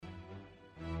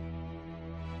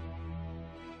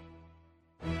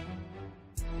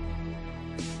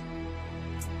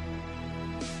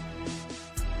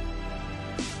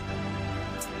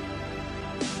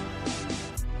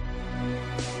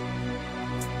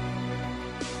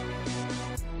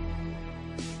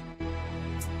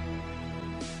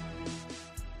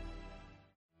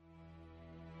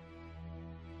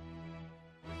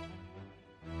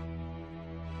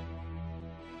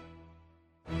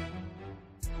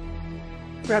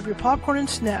grab your popcorn and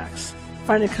snacks.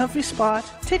 Find a comfy spot,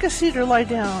 take a seat or lie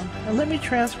down, and let me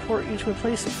transport you to a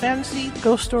place of fantasy,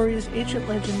 ghost stories, ancient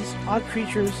legends, odd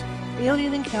creatures,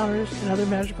 alien encounters, and other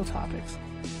magical topics.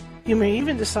 You may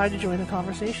even decide to join the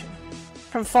conversation.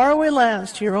 From faraway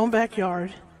lands to your own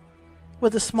backyard,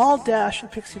 with a small dash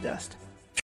of pixie dust.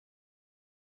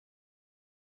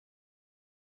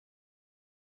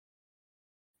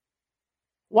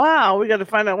 Wow, we got to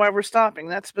find out why we're stopping.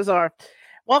 That's bizarre.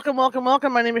 Welcome.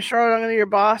 My name is Charlotte. I'm going to be your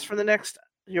boss for the next...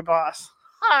 Your boss.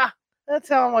 Ha! That's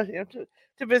how I'm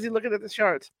too busy looking at the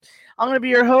charts. I'm going to be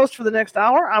your host for the next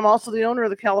hour. I'm also the owner of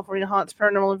the California Haunts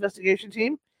Paranormal Investigation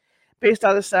Team, based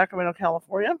out of Sacramento,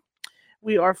 California.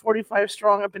 We are 45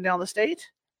 strong up and down the state.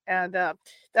 And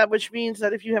that which means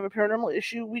that if you have a paranormal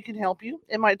issue, we can help you.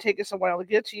 It might take us a while to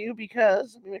get to you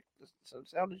because... Let me make some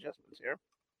sound adjustments here.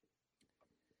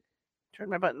 Turn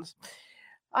my buttons.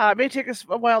 It may take us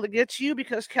a while to get to you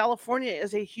because California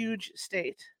is a huge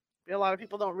state. A lot of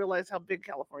people don't realize how big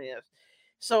California is.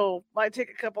 So might take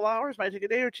a couple hours, might take a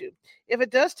day or two. If it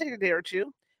does take a day or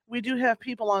two, we do have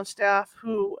people on staff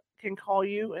who can call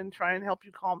you and try and help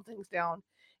you calm things down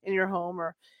in your home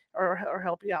or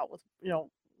help you out with,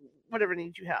 whatever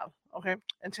needs you have, okay,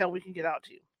 until we can get out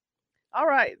to you. All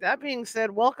right, that being said,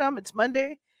 welcome. It's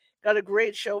Monday. Got a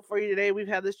great show for you today. We've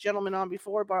had this gentleman on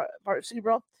before, Bart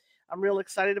Sebro. I'm real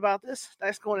excited about this.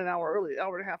 Nice going an hour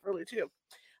and a half early, too.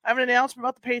 I have an announcement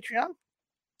about the Patreon.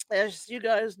 As you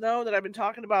guys know that I've been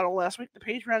talking about all last week, the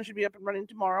Patreon should be up and running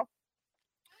tomorrow.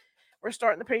 We're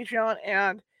starting the Patreon,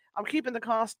 and I'm keeping the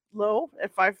cost low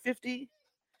at $5.50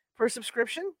 per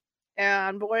subscription.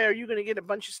 And boy, are you going to get a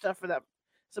bunch of stuff for that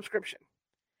subscription.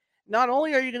 Not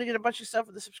only are you going to get a bunch of stuff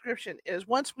for the subscription, is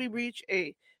once we reach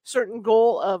a certain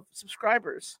goal of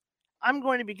subscribers, I'm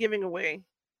going to be giving away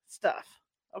stuff.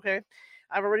 Okay?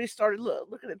 I've already started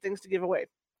looking at things to give away.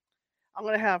 I'm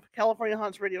going to have California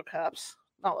Haunts Radio Cups.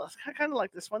 No, I kind of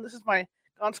like this one. This is my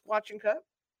Gone Squatching Cup.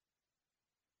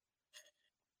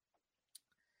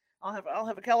 I'll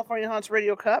have a California Haunts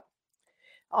Radio Cup.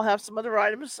 I'll have some other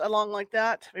items along like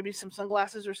that, maybe some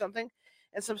sunglasses or something,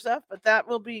 and some stuff. But that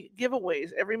will be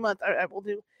giveaways every month. I will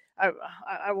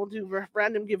do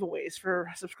random giveaways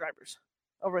for subscribers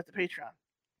over at the Patreon.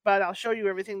 But I'll show you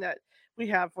everything that we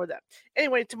have for that.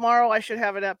 Anyway, tomorrow I should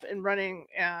have it up and running,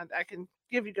 and I can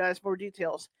give you guys more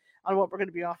details on what we're going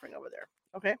to be offering over there.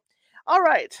 Okay? All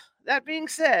right. That being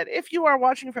said, if you are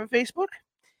watching from Facebook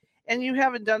and you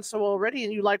haven't done so already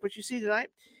and you like what you see tonight,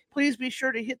 please be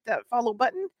sure to hit that follow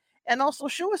button and also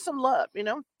show us some love.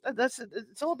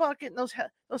 It's all about getting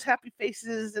those happy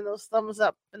faces and those thumbs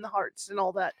up and the hearts and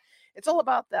all that. It's all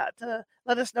about that.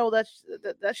 Let us know that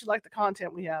you like the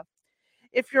content we have.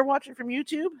 If you're watching from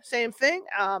YouTube, same thing.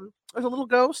 There's a little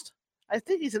ghost. I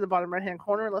think he's in the bottom right-hand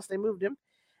corner, unless they moved him.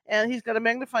 And he's got a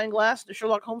magnifying glass and a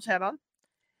Sherlock Holmes hat on.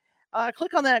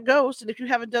 Click on that ghost, and if you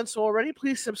haven't done so already,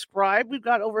 please subscribe. We've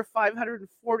got over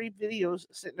 540 videos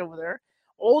sitting over there,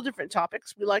 all different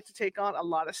topics. We like to take on a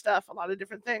lot of stuff, a lot of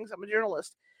different things. I'm a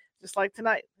journalist, just like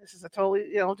tonight. This is a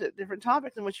totally different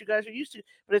topic than what you guys are used to,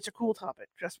 but it's a cool topic.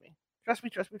 Trust me.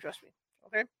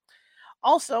 Okay?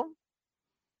 Also,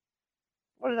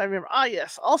 what did I remember?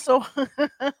 Yes. Also,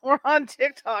 we're on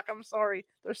TikTok. I'm sorry.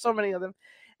 There's so many of them.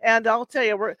 And I'll tell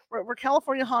you, we're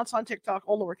California Haunts on TikTok,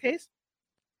 all lowercase.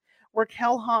 We're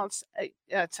Cal Haunts at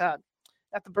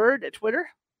the Bird at Twitter.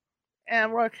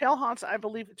 And we're Cal Haunts, I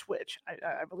believe, at Twitch.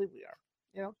 I believe we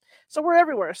are. So we're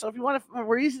everywhere. So if you want to,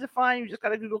 we're easy to find. You just got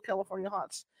to Google California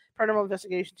Haunts Paranormal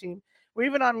Investigation Team. We're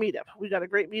even on Meetup. We got a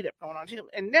great Meetup going on too.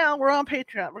 And now we're on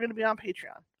Patreon. We're going to be on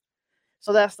Patreon.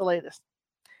 So that's the latest.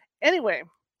 Anyway,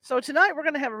 so tonight we're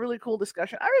going to have a really cool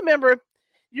discussion. I remember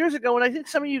years ago, and I think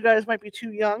some of you guys might be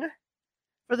too young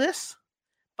for this,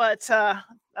 but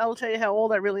I'll tell you how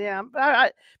old I really am.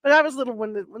 But I was little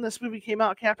when this movie came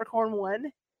out, Capricorn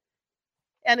 1,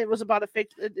 and it was about a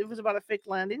fake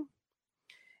landing.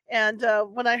 And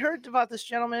when I heard about this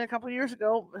gentleman a couple of years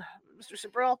ago, Mr.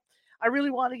 Sibrel, I really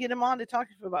wanted to get him on to talk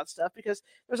to him about stuff because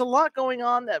there's a lot going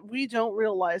on that we don't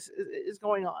realize is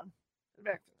going on. In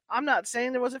fact, I'm not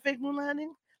saying there was a fake moon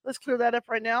landing. Let's clear that up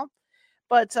right now.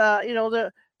 But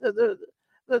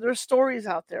there's stories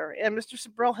out there, and Mr.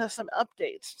 Sibrel has some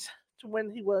updates to when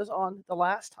he was on the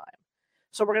last time.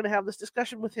 So we're going to have this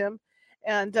discussion with him,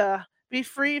 and be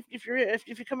free if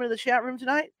you come into the chat room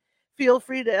tonight. Feel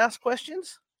free to ask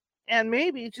questions, and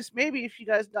maybe just maybe if you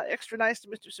guys got extra nice to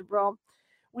Mr. Sibrel,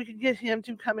 we could get him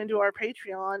to come into our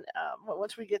Patreon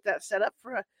once we get that set up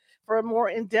for a more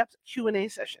in-depth Q&A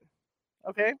session.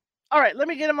 Okay. All right. Let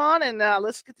me get him on, and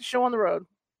let's get the show on the road.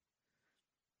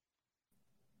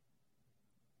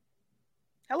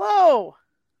 Hello.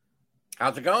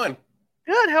 How's it going?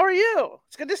 Good. How are you?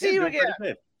 It's good to see you Doing again.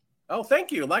 pretty good. Oh,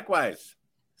 thank you. Likewise.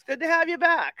 It's good to have you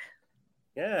back.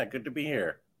 Yeah, good to be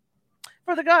here.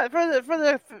 For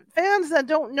the fans that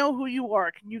don't know who you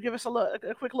are, can you give us a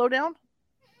quick lowdown?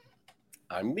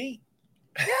 I'm me.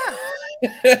 Yeah.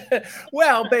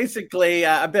 Well, basically,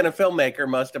 I've been a filmmaker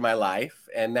most of my life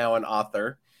and now an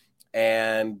author.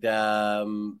 And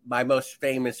my most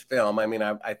famous film,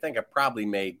 I think I probably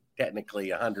made technically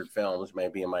 100 films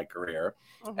maybe in my career,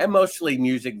 and mostly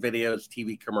music videos,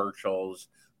 TV commercials,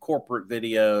 corporate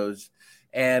videos,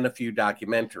 and a few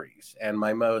documentaries. And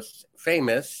my most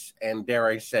famous, and dare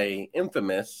I say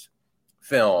infamous,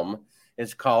 film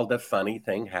is called A Funny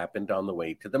Thing Happened on the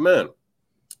Way to the Moon.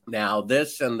 Now,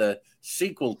 this and the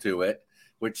sequel to it,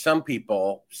 which some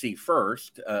people see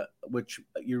first, which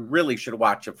you really should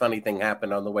watch. A Funny Thing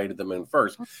Happened on the Way to the Moon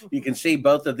first. You can see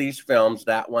both of these films,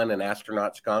 that one and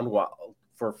Astronauts Gone Wild,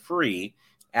 for free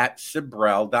at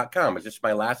Sabrel.com. It's just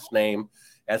my last name,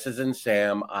 S as in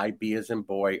Sam, I-B as in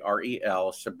boy,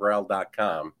 R-E-L,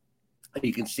 Sabrel.com.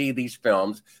 You can see these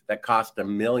films that cost $1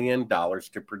 million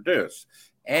to produce.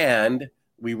 And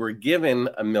we were given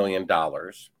 $1 million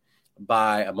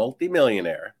by a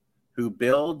multimillionaire who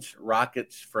builds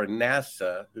rockets for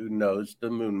NASA, who knows the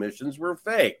moon missions were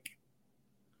fake,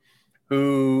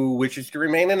 who wishes to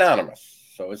remain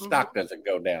anonymous so his stock doesn't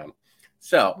go down.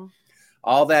 So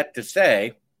all that to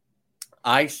say,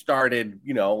 I started,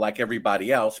 like everybody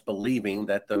else, believing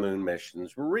that the moon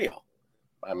missions were real.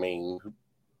 I mean,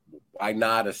 why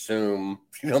not assume,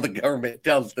 the government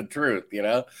tells the truth,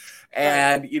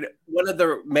 And, one of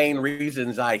the main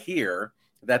reasons I hear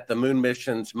that the moon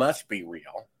missions must be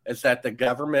real is that the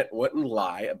government wouldn't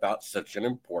lie about such an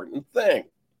important thing.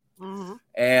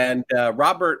 And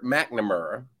Robert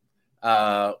McNamara,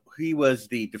 he was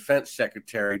the defense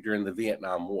secretary during the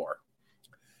Vietnam War.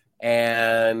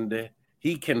 And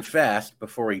he confessed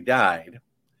before he died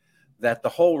that the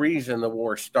whole reason the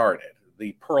war started,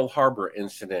 the Pearl Harbor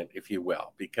incident, if you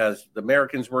will, because the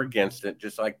Americans were against it,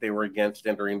 just like they were against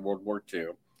entering World War II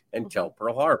until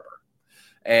Pearl Harbor.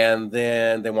 And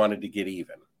then they wanted to get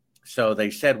even. So they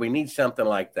said, we need something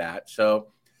like that. So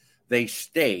they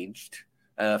staged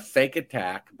a fake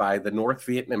attack by the North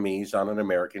Vietnamese on an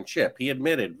American ship. He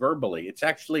admitted verbally, it's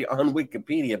actually on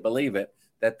Wikipedia, believe it,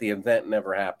 that the event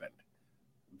never happened.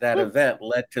 That event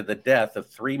led to the death of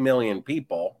 3 million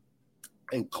people,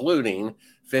 including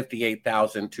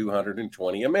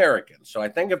 58,220 Americans. So I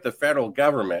think if the federal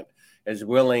government is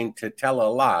willing to tell a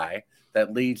lie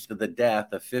that leads to the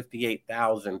death of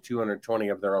 58,220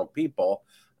 of their own people,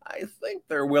 I think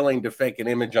they're willing to fake an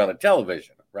image on a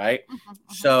television, right?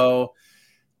 So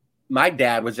my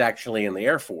dad was actually in the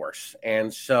Air Force.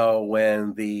 And so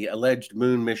when the alleged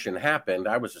moon mission happened,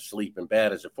 I was asleep in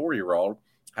bed as a 4-year-old.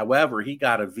 However, he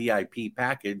got a VIP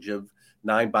package of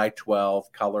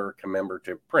 9x12 color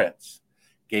commemorative prints.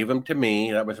 Gave them to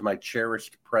me. That was my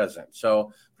cherished present.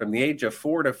 So from the age of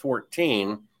 4 to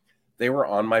 14, they were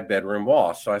on my bedroom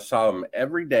wall. So I saw them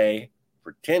every day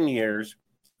for 10 years,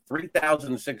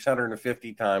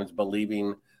 3,650 times,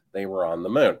 believing they were on the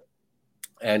moon.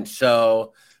 And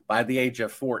so by the age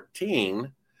of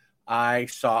 14, I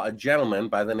saw a gentleman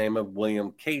by the name of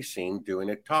William Casing doing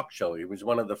a talk show. He was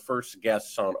one of the first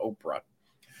guests on Oprah.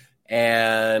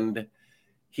 And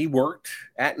he worked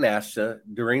at NASA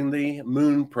during the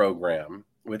moon program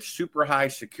with super high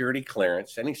security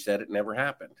clearance. And he said it never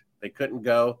happened. They couldn't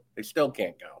go. They still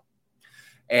can't go.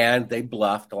 And they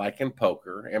bluffed like in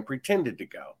poker and pretended to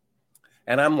go.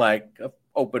 And I'm like an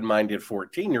open-minded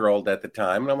 14-year-old at the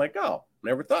time. And I'm like, oh,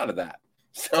 never thought of that.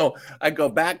 So I go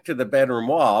back to the bedroom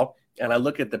wall and I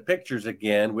look at the pictures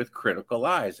again with critical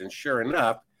eyes. And sure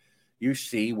enough, you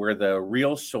see where the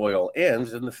real soil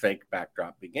ends and the fake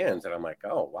backdrop begins. And I'm like,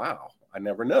 oh, wow, I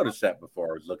never noticed that before.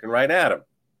 I was looking right at him.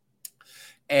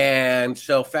 And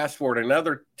so fast forward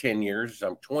another 10 years,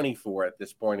 I'm 24 at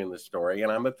this point in the story,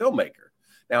 and I'm a filmmaker.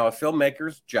 Now, a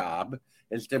filmmaker's job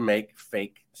is to make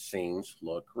fake scenes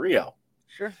look real.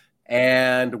 Sure.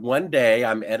 And one day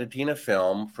I'm editing a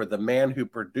film for the man who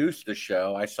produced the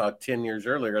show I saw 10 years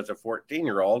earlier as a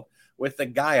 14-year-old with the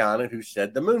guy on it who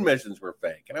said the moon missions were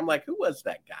fake. And I'm like, who was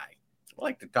that guy? I'd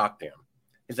like to talk to him.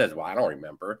 He says, well, I don't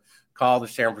remember. Call the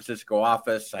San Francisco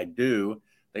office. I do.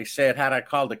 They said, had I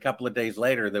called a couple of days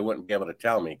later, they wouldn't be able to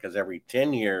tell me because every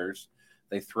 10 years,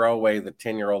 they throw away the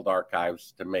 10-year-old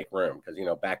archives to make room. Because,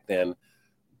 back then,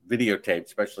 videotapes,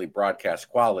 especially broadcast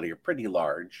quality, are pretty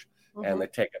large and they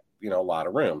take a lot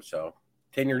of room. So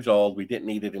 10 years old, we didn't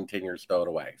need it in 10 years, throw it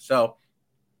away. So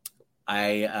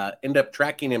I end up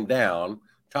tracking him down,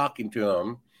 talking to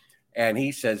him. And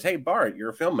he says, hey, Bart,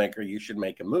 you're a filmmaker. You should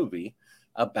make a movie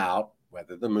about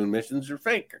whether the moon missions are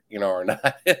fake, or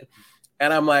not.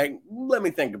 And I'm like, let me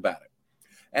think about it.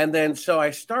 And then so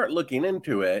I start looking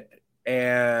into it,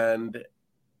 and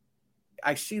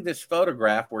I see this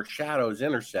photograph where shadows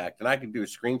intersect, and I can do a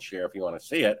screen share if you want to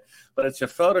see it, but it's a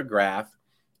photograph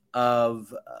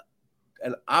of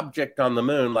an object on the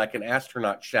moon, like an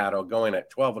astronaut shadow going at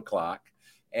 12 o'clock,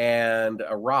 and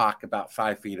a rock about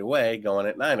 5 feet away going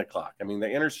at 9 o'clock. I mean, they're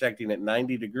intersecting at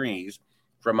 90 degrees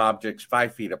from objects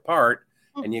 5 feet apart,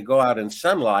 and you go out in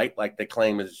sunlight, like they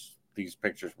claim is these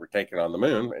pictures were taken on the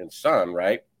moon in sun,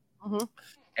 right? Mm-hmm.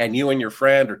 And you and your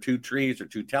friend or two trees or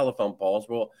two telephone poles,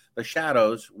 well, the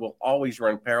shadows will always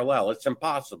run parallel. It's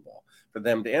impossible for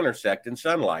them to intersect in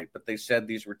sunlight, but they said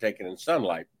these were taken in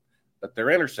sunlight, but they're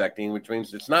intersecting, which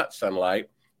means it's not sunlight,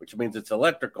 which means it's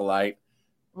electrical light,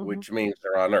 which means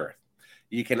they're on Earth.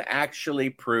 You can actually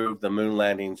prove the moon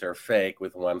landings are fake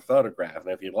with one photograph. And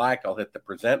if you'd like, I'll hit the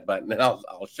present button and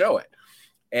I'll show it.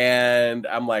 And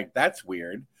I'm like, that's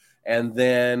weird. And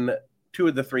then 2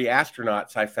 of the 3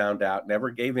 astronauts I found out never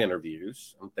gave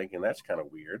interviews. I'm thinking that's kind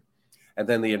of weird. And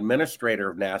then the administrator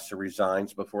of NASA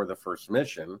resigns before the first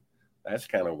mission. That's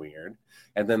kind of weird.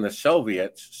 And then the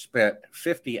Soviets spent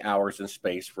 50 hours in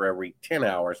space for every 10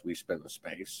 hours we spent in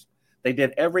space. They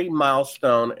did every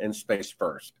milestone in space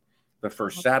first. The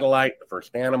first satellite, the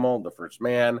first animal, the first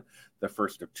man, the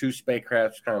first of 2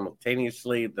 spacecrafts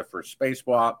simultaneously, the first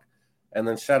spacewalk, and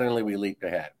then suddenly we leaped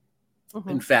ahead.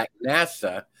 In fact,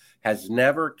 NASA has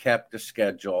never kept a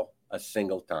schedule a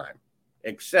single time,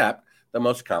 except the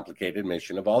most complicated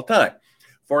mission of all time.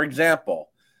 For example,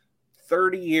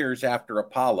 30 years after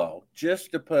Apollo,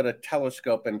 just to put a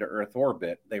telescope into Earth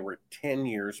orbit, they were 10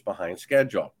 years behind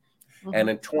schedule. And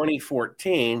in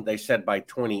 2014, they said by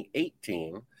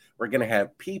 2018, we're going to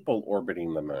have people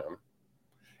orbiting the moon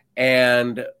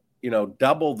and,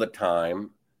 double the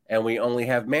time, and we only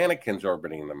have mannequins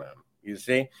orbiting the moon, you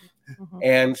see?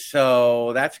 And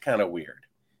so that's kind of weird.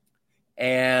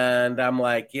 And I'm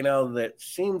like, that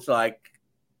seems like,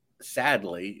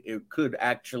 sadly, it could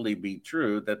actually be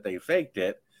true that they faked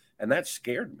it. And that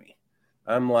scared me.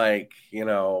 I'm like,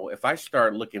 if I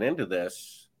start looking into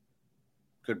this,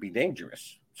 could be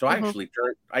dangerous. So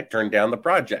I turned down the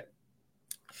project.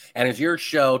 And as your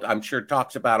show, I'm sure,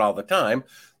 talks about all the time,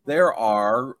 there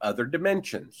are other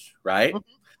dimensions, right?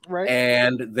 Right.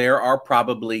 And there are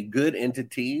probably good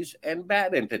entities and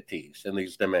bad entities in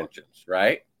these dimensions,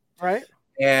 right? Right.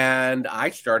 And I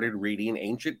started reading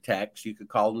ancient texts, you could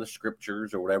call them the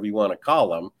scriptures or whatever you want to call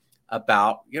them,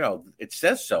 about, it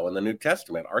says so in the New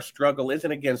Testament. Our struggle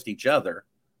isn't against each other,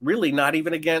 really not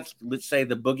even against, let's say,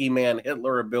 the boogeyman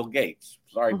Hitler or Bill Gates.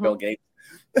 Sorry, Bill Gates.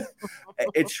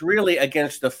 It's really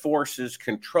against the forces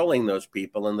controlling those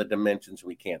people in the dimensions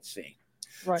we can't see.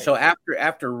 Right. So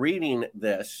after reading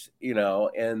this,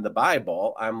 in the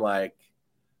Bible, I'm like,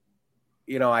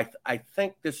 I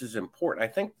think this is important. I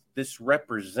think this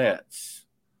represents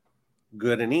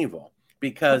good and evil,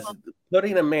 because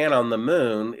putting a man on the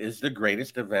moon is the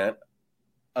greatest event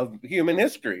of human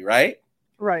history, right?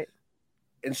 Right.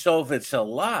 And so if it's a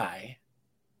lie,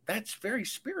 that's very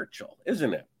spiritual,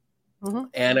 isn't it?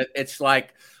 And it's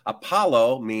like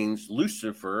Apollo means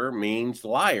Lucifer means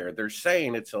liar. They're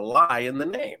saying it's a lie in the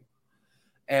name.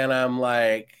 And I'm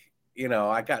like,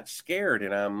 I got scared,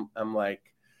 and I'm like,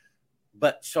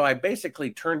 but so I basically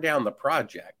turned down the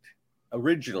project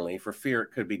originally for fear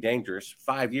it could be dangerous.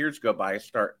 5 years go by, I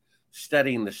start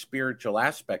studying the spiritual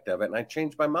aspect of it, and I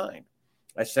changed my mind.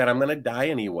 I said, I'm going to die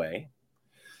anyway.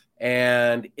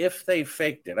 And if they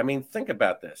faked it, I mean, think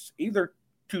about this. Either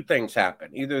 2 things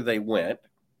happen. Either they went,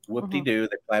 whoop-de-doo,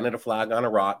 they planted a flag on a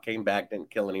rock, came back, didn't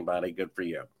kill anybody, good for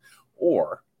you.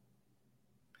 Or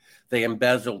they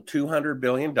embezzled $200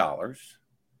 billion.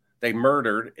 They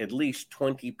murdered at least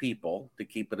 20 people to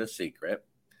keep it a secret.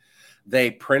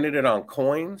 They printed it on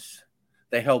coins.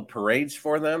 They held parades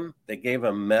for them. They gave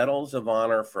them medals of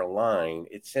honor for lying.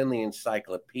 It's in the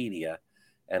encyclopedia,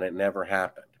 and it never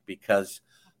happened because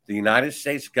the United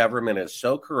States government is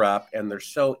so corrupt and they're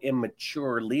so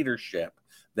immature leadership,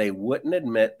 they wouldn't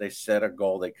admit they set a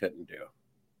goal they couldn't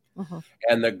do.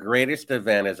 And the greatest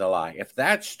event is a lie. If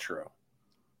that's true,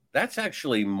 that's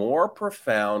actually more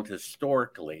profound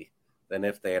historically than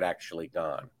if they had actually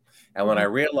gone. And when I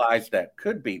realized that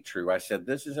could be true, I said,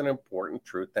 this is an important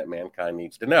truth that mankind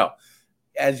needs to know.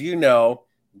 As you know,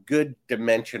 good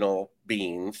dimensional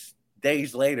beings,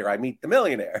 days later, I meet the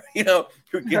millionaire,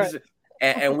 who gives it.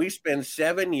 And we spend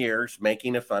 7 years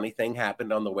making a funny thing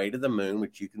happened on the way to the moon,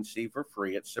 which you can see for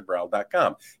free at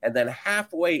Sibrel.com. And then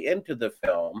halfway into the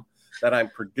film that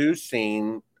I'm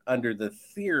producing under the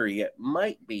theory it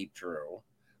might be true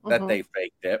that they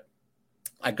faked it,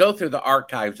 I I go through the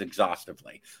archives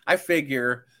exhaustively. I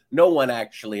figure no one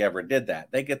actually ever did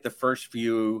that. They get the first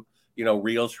few,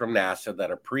 reels from NASA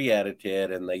that are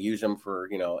pre-edited and they use them for,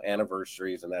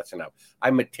 anniversaries, and that's enough.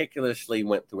 I meticulously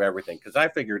went through everything because I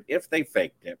figured if they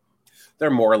faked it, they're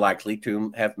more likely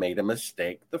to have made a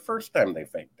mistake the first time they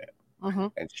faked it. Mm-hmm.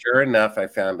 And sure enough, I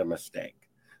found a mistake.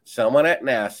 Someone at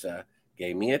NASA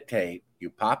gave me a tape. You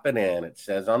pop it in. It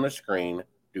says on the screen,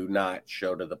 "Do not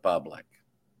show to the public."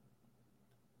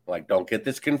 Like, don't get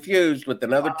this confused with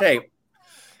another tape.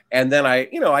 And then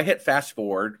I hit fast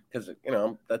forward because,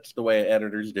 that's the way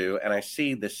editors do. And I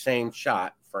see the same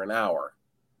shot for an hour.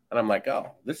 And I'm like,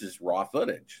 oh, this is raw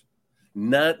footage.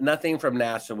 Nothing from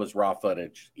NASA was raw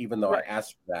footage, even though I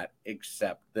asked for that,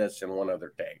 except this and one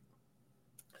other tape.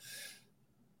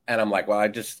 And I'm like, well, I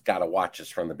just got to watch this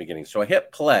from the beginning. So I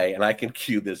hit play, and I can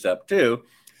cue this up too.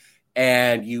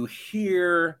 And you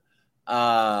hear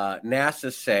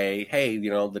NASA say, hey,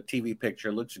 the TV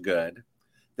picture looks good.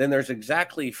 Then there's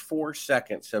exactly 4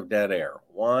 seconds of dead air.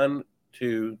 1,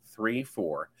 2, 3,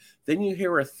 4. Then you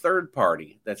hear a third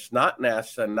party that's not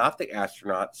NASA, not the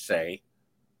astronauts, say,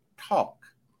 talk.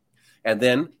 And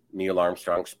then Neil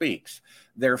Armstrong speaks.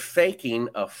 They're faking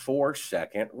a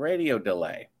 4-second radio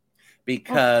delay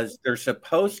because they're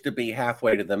supposed to be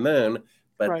halfway to the moon,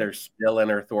 but they're still in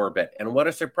Earth orbit. And what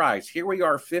a surprise. Here we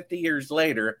are 50 years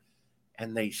later,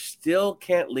 and they still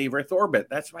can't leave Earth orbit.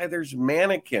 That's why there's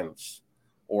mannequins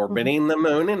orbiting the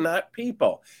moon and not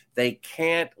people. They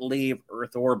can't leave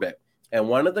Earth orbit. And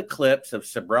one of the clips of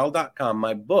Sabrel.com,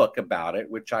 my book about it,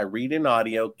 which I read in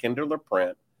audio, Kindle or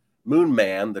print, Moon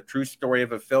Man, the true story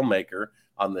of a filmmaker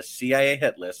on the CIA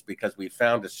hit list, because we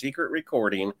found a secret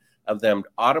recording of them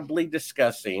audibly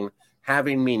discussing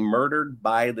having me murdered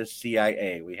by the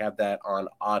CIA. We have that on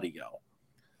audio.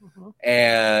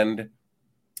 And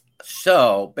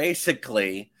so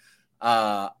basically,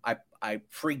 I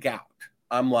freak out.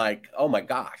 I'm like, oh my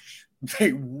gosh,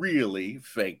 they really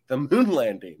faked the moon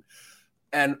landing.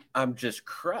 And I'm just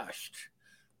crushed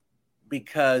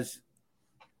because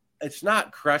it's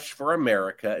not crushed for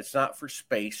America. It's not for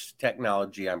space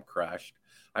technology. I'm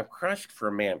crushed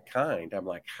for mankind. I'm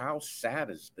like, how sad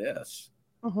is this?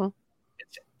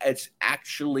 It's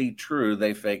actually true.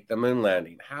 They faked the moon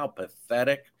landing. How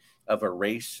pathetic of a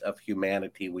race of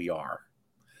humanity we are,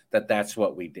 that's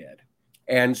what we did.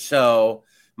 And so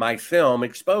my film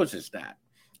exposes that.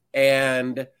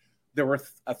 And there were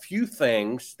a few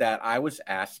things that I was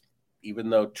asked, even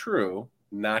though true,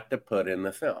 not to put in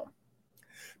the film,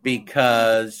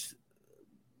 because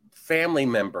family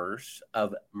members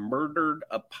of murdered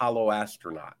Apollo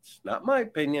astronauts, not my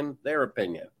opinion, their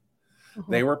opinion,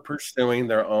 they were pursuing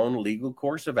their own legal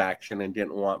course of action and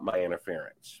didn't want my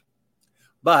interference.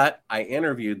 But I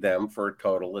interviewed them for a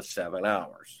total of 7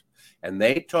 hours. And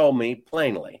they told me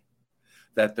plainly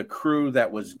that the crew that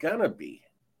was going to be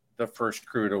the first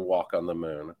crew to walk on the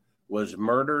moon was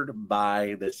murdered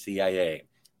by the CIA,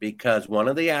 because one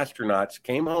of the astronauts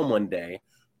came home one day,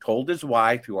 told his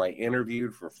wife, who I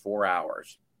interviewed for 4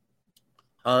 hours,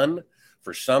 "Hun,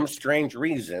 for some strange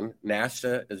reason,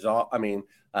 NASA is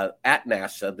at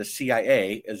NASA, the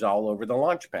CIA is all over the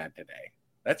launch pad today.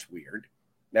 That's weird.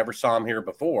 Never saw him here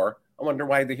before. I wonder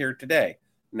why they're here today."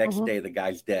 Next day, the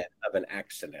guy's dead of an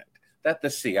accident that the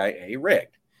CIA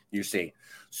rigged, you see.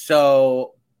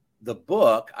 So the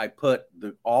book, I put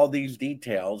all these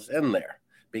details in there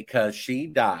because she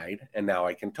died, and now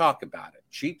I can talk about it.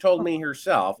 She told me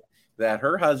herself that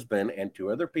her husband and 2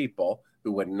 other people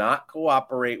who would not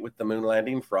cooperate with the moon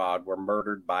landing fraud were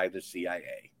murdered by the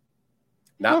CIA.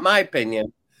 Not my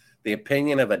opinion, the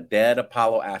opinion of a dead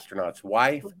Apollo astronaut's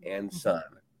wife and son.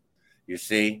 You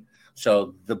see?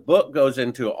 So the book goes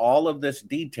into all of this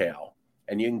detail,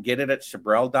 and you can get it at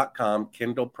Sabrel.com,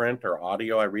 Kindle print or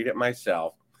audio. I read it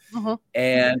myself.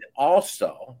 And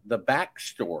also the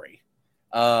backstory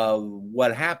of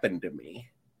what happened to me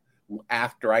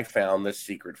after I found this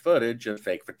secret footage of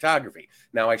fake photography.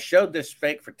 Now, I showed this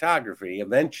fake photography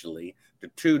eventually to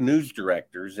 2 news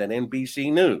directors at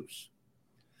NBC News.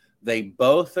 They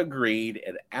both agreed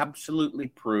it absolutely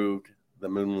proved the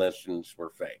moon landings were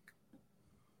fake.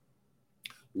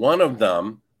 One of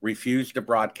them refused to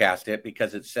broadcast it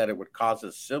because it said it would cause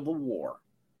a civil war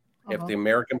if the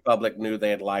American public knew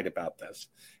they had lied about this.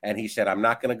 And he said, I'm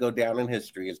not going to go down in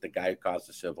history as the guy who caused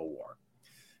the Civil War.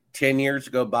 10 years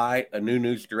go by, a new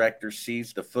news director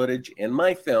sees the footage in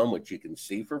my film, which you can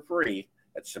see for free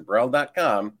at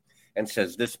Sabrel.com, and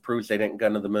says, this proves they didn't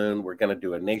go to the moon. We're going to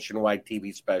do a nationwide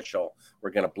TV special. We're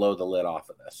going to blow the lid off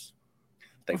of this.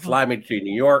 They fly me to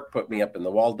New York, put me up in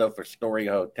the Waldorf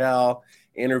Astoria Hotel,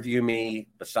 interview me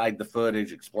beside the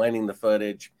footage, explaining the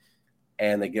footage.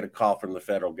 and they get a call from the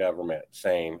federal government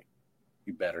saying,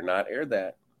 you better not air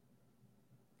that.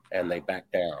 And they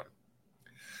back down.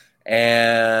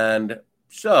 And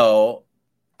so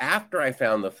after I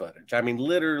found the footage, I mean,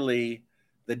 literally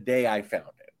the day I found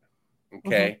it,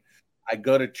 okay, I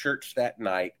go to church that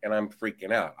night and I'm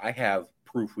freaking out. I have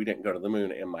proof we didn't go to the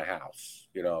moon in my house.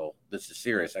 You know, this is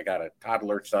serious. I got a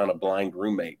toddler son, a blind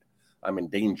roommate. I'm in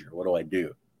danger. What do I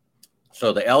do?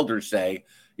 So the elders say,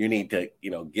 you need to,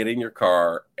 you know, get in your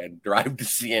car and drive to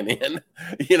CNN,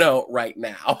 you know, right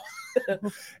now.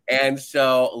 And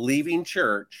so leaving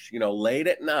church, you know, late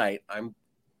at night, I'm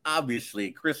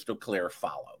obviously crystal clear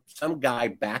followed. Some guy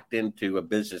backed into a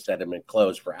business that had been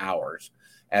closed for hours.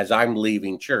 As I'm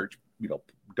leaving church, you know,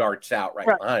 darts out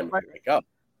right behind me. Like, oh,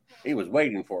 he was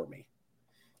waiting for me.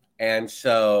 And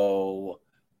so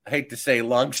I hate to say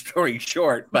long story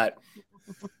short, but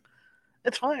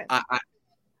it's fine.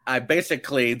 I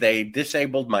basically, they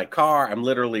disabled my car. I'm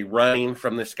literally running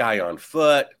from this guy on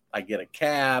foot. I get a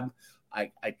cab.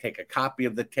 I take a copy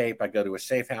of the tape. I go to a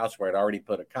safe house where I'd already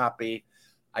put a copy.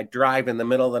 I drive in the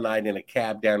middle of the night in a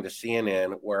cab down to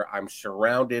CNN, where I'm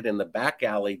surrounded in the back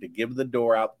alley to give the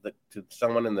door out to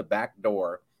someone in the back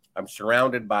door. I'm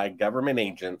surrounded by government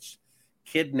agents,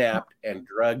 kidnapped and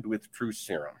drugged with truth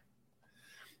serum.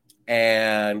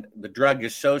 And the drug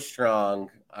is so strong,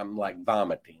 I'm like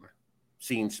vomiting,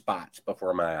 seeing spots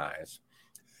before my eyes.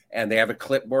 And they have a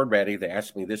clipboard ready. They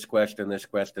ask me this question, this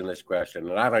question, this question.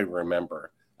 And I don't even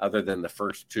remember, other than the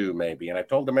first two maybe. And I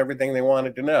told them everything they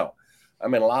wanted to know.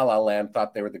 I'm in La La Land,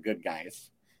 thought they were the good guys.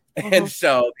 And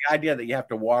so the idea that you have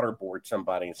to waterboard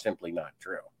somebody is simply not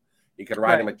true. You could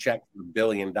write them a check for $1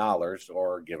 billion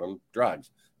or give them drugs.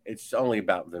 It's only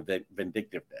about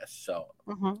vindictiveness. So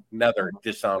another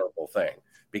dishonorable thing.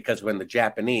 Because when the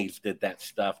Japanese did that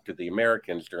stuff to the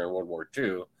Americans during World War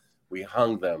II, we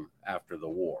hung them after the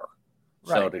war.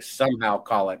 So to somehow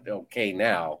call it okay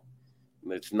now,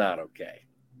 it's not okay.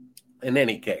 In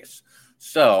any case.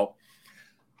 So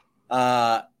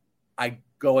I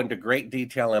go into great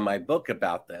detail in my book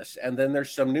about this. And then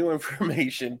there's some new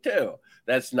information too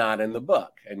that's not in the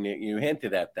book. And you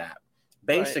hinted at that.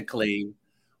 Basically,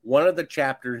 one of the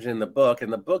chapters in the book,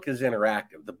 and the book is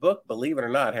interactive. The book, believe it or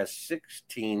not, has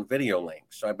 16 video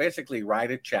links. So I basically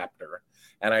write a chapter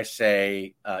and I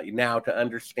say, now to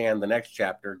understand the next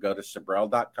chapter, go to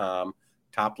Sabrell.com,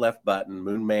 top left button,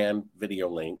 Moonman video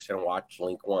links, and watch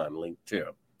link 1, link 2.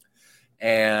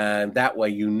 And that way,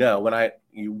 you know, when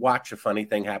you watch a funny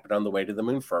thing happen on the way to the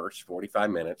moon first,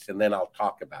 45 minutes, and then I'll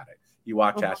talk about it. You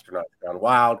watch Astronauts Gone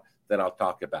Wild, then I'll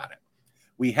talk about it.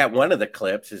 We have one of the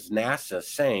clips is NASA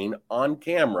saying on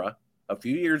camera a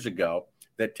few years ago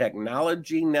that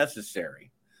technology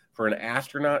necessary for an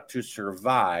astronaut to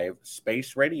survive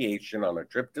space radiation on a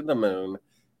trip to the moon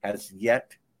has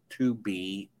yet to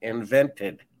be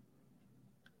invented.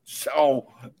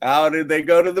 So how did they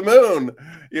go to the moon,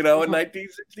 you know, in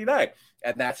 1969?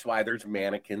 And that's why there's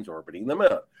mannequins orbiting the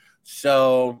moon.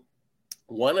 So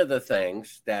one of the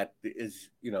things that is,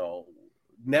 you know,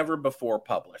 never before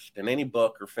published in any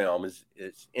book or film is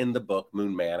in the book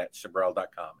Moonman at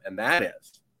Sabrell.com. And that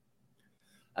is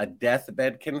a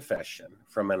deathbed confession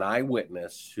from an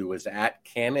eyewitness who was at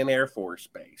Cannon Air Force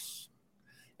Base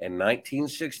in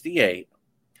 1968,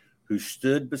 who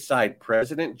stood beside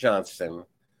President Johnson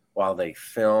while they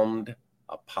filmed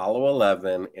Apollo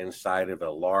 11 inside of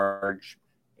a large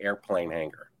airplane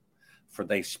hangar.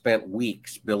 They spent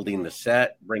weeks building the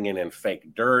set, bringing in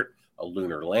fake dirt, a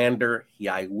lunar lander. He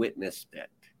eyewitnessed it.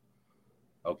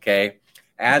 Okay.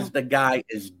 As the guy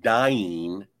is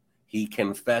dying, he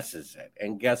confesses it.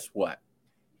 And guess what?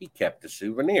 He kept a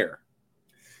souvenir.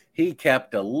 He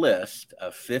kept a list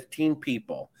of 15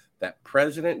 people that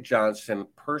President Johnson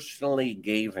personally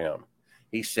gave him.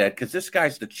 He said, because this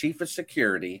guy's the chief of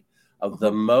security of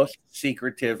the most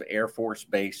secretive Air Force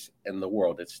base in the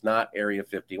world. It's not Area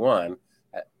 51.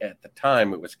 At the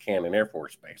time, it was Cannon Air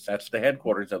Force Base. That's the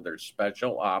headquarters of their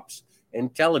Special Ops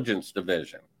Intelligence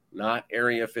Division, not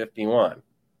Area 51.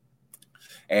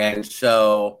 And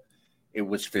so it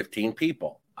was 15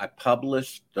 people. I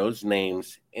published those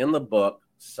names in the book.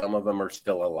 Some of them are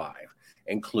still alive,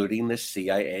 including the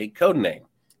CIA code name.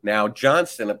 Now,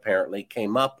 Johnson apparently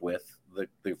came up with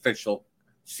the official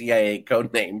CIA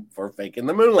code name for faking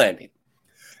the moon landing.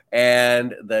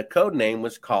 And the code name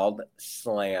was called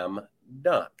Slam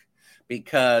Dunk,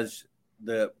 because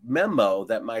the memo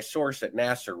that my source at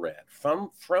NASA read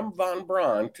from von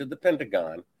Braun to the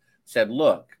Pentagon said,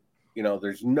 look, you know,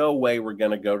 there's no way we're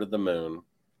going to go to the moon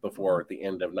before the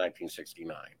end of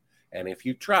 1969. And if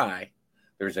you try,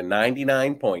 there's a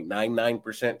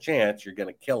 99.99% chance you're going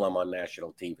to kill them on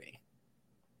national TV.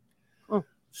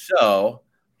 So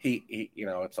he,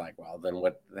 it's like, well, then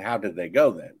what? How did they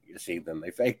go then? You see, then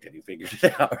they faked it. He figured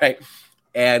it out, right?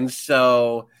 And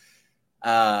so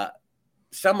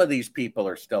some of these people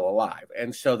are still alive,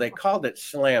 and so they called it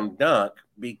slam dunk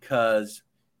because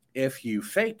if you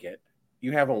fake it,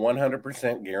 you have a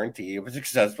 100% guarantee of a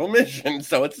successful mission.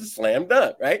 So it's a slam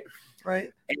dunk, right?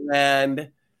 Right. And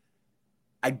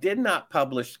I did not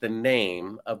publish the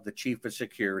name of the chief of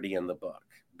security in the book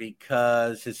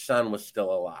because his son was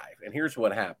still alive. And here's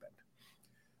what happened.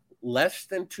 Less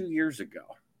than 2 years ago,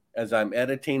 as I'm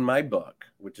editing my book,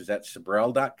 which is at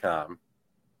Sabrell.com,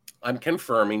 I'm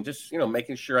confirming, just,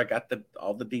 making sure I got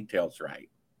all the details right.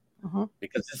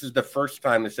 Because this is the first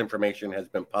time this information has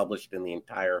been published in the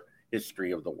entire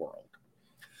history of the world.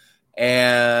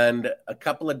 And a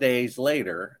couple of days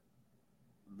later,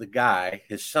 the guy,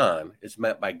 his son, is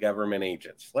met by government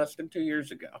agents less than 2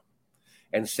 years ago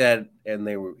and said,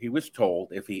 he was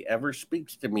told, if he ever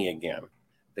speaks to me again,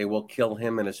 they will kill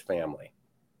him and his family.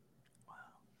 Wow.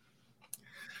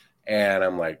 And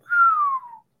I'm like,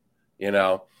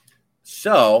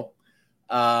 so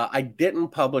I didn't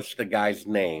publish the guy's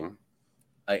name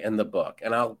in the book,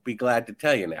 and I'll be glad to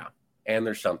tell you now. And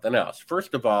there's something else.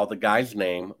 First of all, the guy's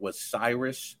name was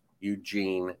Cyrus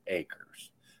Eugene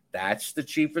Akers. That's the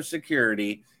chief of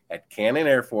security at Cannon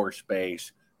Air Force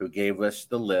Base who gave us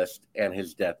the list and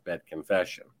his deathbed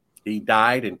confession. He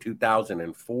died in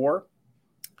 2004,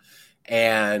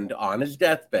 and on his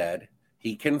deathbed,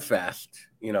 he confessed,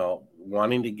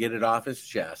 wanting to get it off his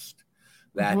chest,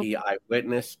 that he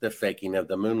eyewitnessed the faking of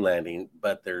the moon landing,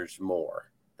 but there's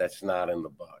more that's not in the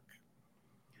book.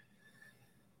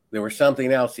 There was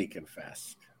something else he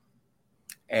confessed.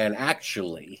 And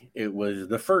actually, it was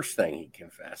the first thing he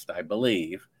confessed, I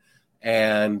believe,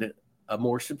 and a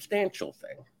more substantial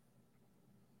thing,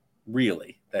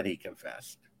 really, that he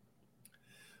confessed.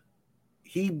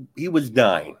 He was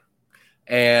dying,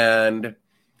 and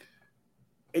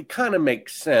it kind of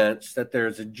makes sense that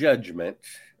there's a judgment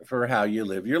for how you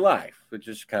live your life, which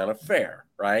is kind of fair,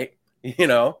 right?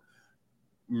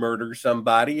 Murder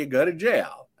somebody, you go to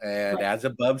jail, and as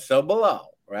above, so below,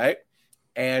 right?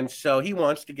 And so he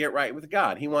wants to get right with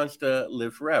God. He wants to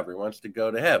live forever. He wants to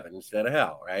go to heaven instead of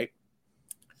hell, right?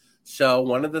 So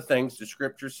one of the things the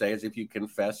scriptures say is if you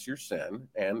confess your sin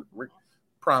and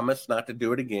promise not to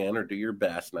do it again, or do your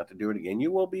best not to do it again,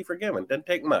 you will be forgiven. Doesn't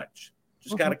take much.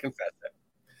 Just got to confess it.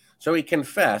 So he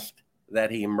confessed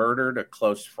that he murdered a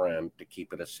close friend to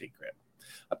keep it a secret.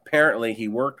 Apparently, he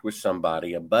worked with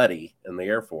somebody, a buddy in the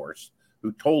Air Force,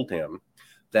 who told him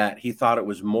that he thought it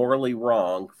was morally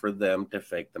wrong for them to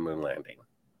fake the moon landing.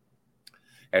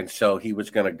 And so he was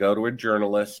going to go to a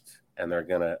journalist and they're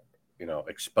going to,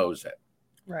 expose it.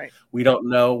 Right. We don't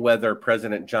know whether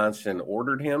President Johnson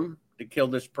ordered him to kill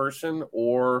this person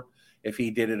or if he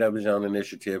did it of his own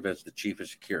initiative as the chief of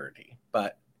security,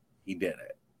 but he did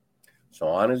it. So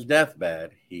on his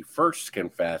deathbed, he first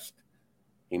confessed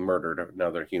he murdered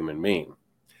another human being.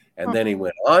 And then he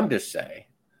went on to say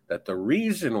that the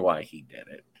reason why he did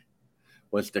it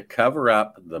was to cover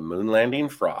up the moon landing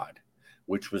fraud,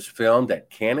 which was filmed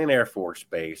at Cannon Air Force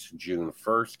Base June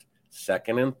 1st,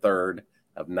 2nd, and 3rd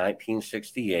of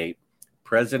 1968.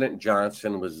 President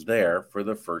Johnson was there for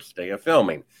the first day of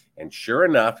filming. And sure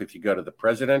enough, if you go to the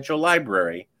Presidential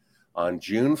Library on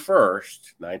June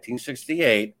 1st,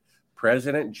 1968,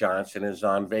 President Johnson is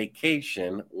on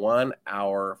vacation 1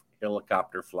 hour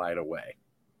helicopter flight away.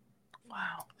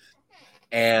 Wow.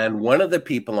 And one of the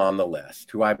people on the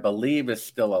list, who I believe is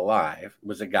still alive,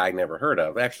 was a guy I never heard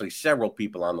of. Actually, several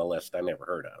people on the list I never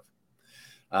heard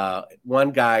of.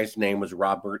 One guy's name was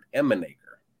Robert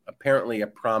Emenegger, apparently a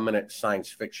prominent science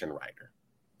fiction writer.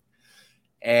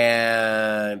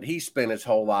 And he spent his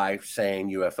whole life saying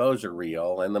UFOs are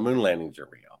real and the moon landings are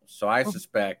real. So I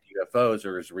suspect UFOs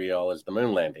are as real as the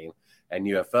moon landing, and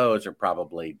UFOs are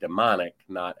probably demonic,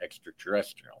 not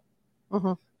extraterrestrial.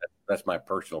 That's my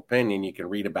personal opinion. You can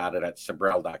read about it at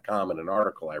Sabrell.com in an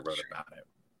article I wrote about it.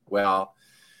 Well,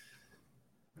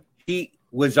 he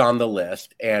was on the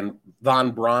list, and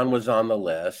Von Braun was on the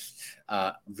list.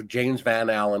 James Van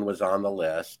Allen was on the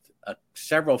list.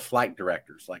 Several flight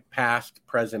directors, like past,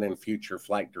 present, and future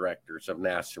flight directors of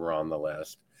NASA were on the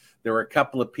list. There were a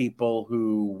couple of people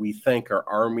who we think are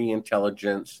Army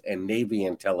intelligence and Navy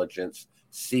intelligence,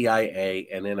 CIA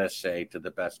and NSA, to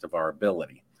the best of our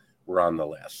ability, were on the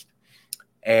list.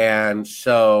 And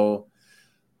so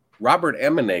Robert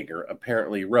Emenegger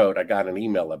apparently wrote, I got an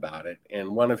email about it,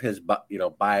 in one of his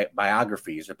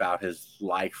biographies about his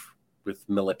life with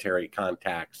military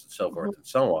contacts and so forth and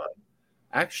so on,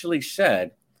 actually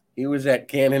said he was at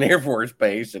Cannon Air Force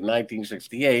Base in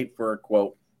 1968 for a,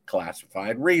 quote,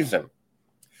 classified reason.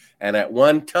 And at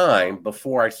one time,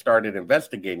 before I started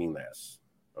investigating this,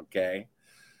 okay,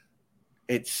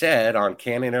 it said on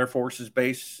Cannon Air Force's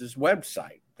base's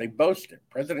website, they boasted,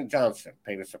 President Johnson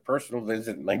paid us a personal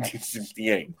visit in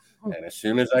 1968. And as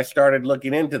soon as I started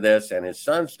looking into this and his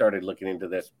son started looking into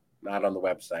this, not on the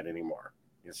website anymore,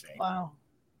 you see. Wow.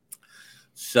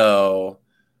 So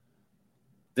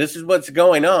this is what's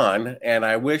going on, and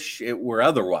I wish it were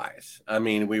otherwise. I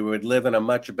mean, we would live in a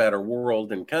much better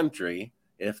world and country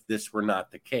if this were not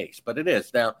the case, but it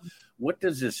is. Now, what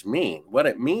does this mean? What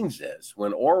it means is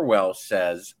when Orwell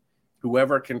says,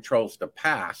 whoever controls the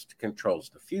past controls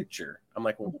the future. I'm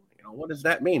like, well, what does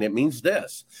that mean? It means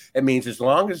this. It means as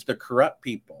long as the corrupt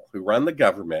people who run the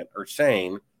government are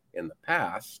saying in the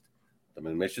past, the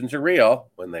moon missions are real,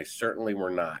 when they certainly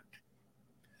were not,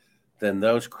 then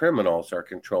those criminals are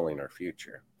controlling our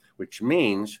future, which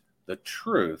means the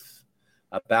truth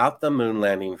about the moon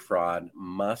landing fraud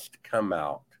must come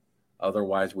out.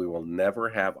 Otherwise, we will never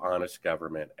have honest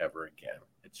government ever again.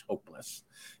 It's hopeless.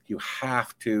 You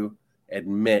have to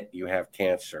admit you have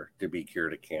cancer to be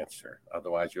cured of cancer.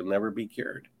 Otherwise, you'll never be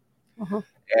cured.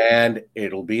 And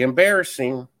it'll be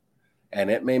embarrassing. And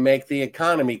it may make the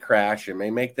economy crash. It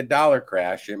may make the dollar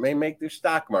crash. It may make the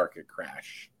stock market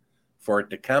crash for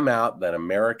it to come out that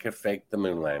America faked the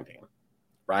moon landing,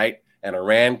 right? And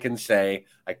Iran can say,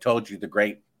 I told you, the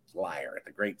great liar,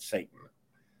 the great Satan.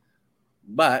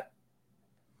 But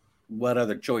what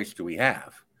other choice do we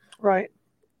have? Right.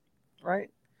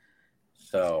 Right.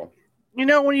 So,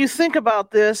 when you think about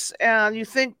this and you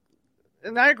think,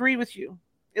 and I agree with you,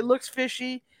 it looks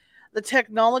fishy. The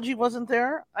technology wasn't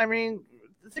there. I mean,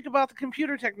 think about the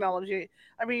computer technology.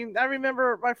 I mean, I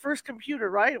remember my first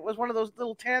computer, right? It was one of those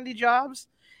little Tandy jobs,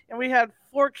 and we had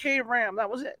 4K RAM. That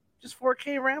was it. Just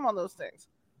 4K RAM on those things.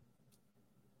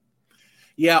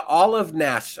 Yeah, all of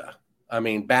NASA. I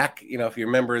mean, back, if you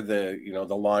remember the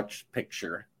launch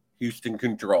picture, Houston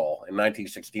Control in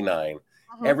 1969,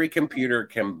 every computer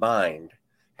combined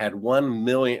had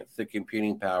 1/1,000,000th the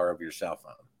computing power of your cell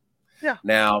phone. Yeah.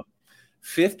 Now,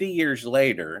 50 years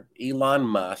later, Elon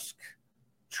Musk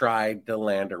tried to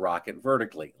land a rocket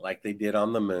vertically, like they did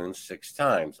on the moon 6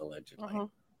 times, allegedly,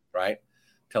 right?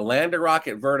 To land a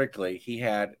rocket vertically, he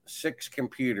had 6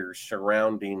 computers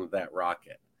surrounding that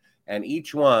rocket. And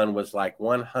each one was like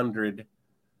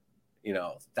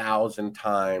 100,000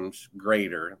 times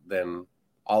greater than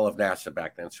all of NASA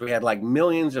back then. So we had like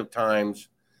millions of times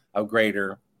of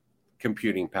greater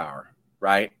computing power,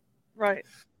 right? Right.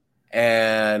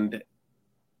 And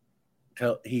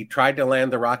he tried to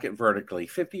land the rocket vertically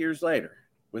 50 years later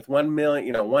with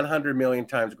 100 million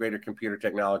times greater computer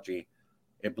technology.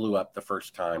 It blew up the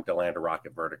first time to land a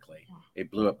rocket vertically. It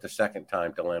blew up the second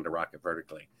time to land a rocket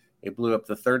vertically. It blew up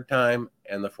the third time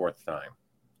and the fourth time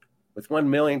with 1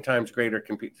 million times greater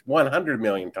 100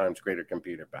 million times greater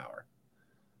computer power.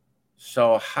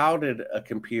 So how did a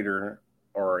computer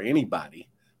or anybody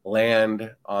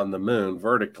land on the moon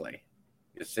vertically?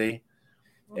 You see,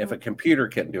 if a computer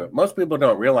can do it, most people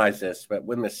don't realize this, but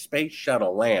when the space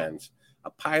shuttle lands,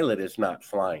 a pilot is not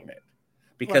flying it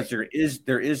because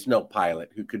there is no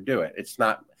pilot who could do it. It's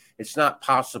not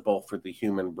possible for the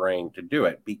human brain to do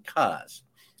it because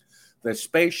the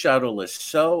space shuttle is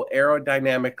so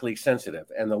aerodynamically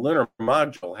sensitive, and the lunar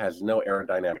module has no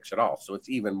aerodynamics at all. So it's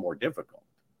even more difficult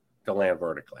to land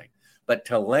vertically. But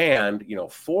to land,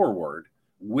 forward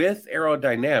with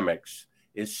aerodynamics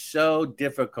is so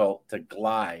difficult to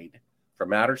glide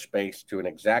from outer space to an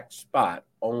exact spot.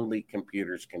 Only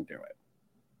computers can do it.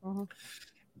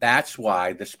 That's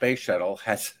why the space shuttle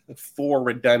has 4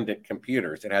 redundant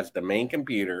computers. It has the main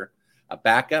computer, a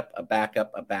backup, a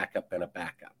backup, a backup, and a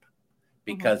backup.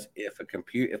 Because if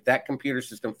that computer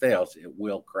system fails, it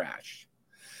will crash.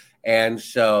 And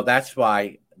so that's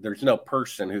why there's no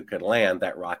person who could land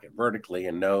that rocket vertically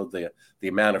and know the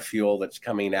amount of fuel that's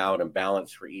coming out and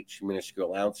balance for each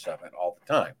minuscule ounce of it all the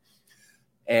time.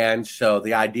 And so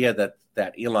the idea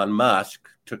that Elon Musk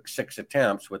took 6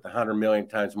 attempts with 100 million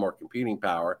times more computing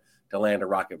power to land a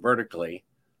rocket vertically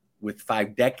with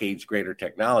 5 decades greater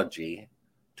technology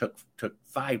took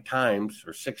 5 times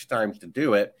or 6 times to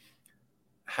do it.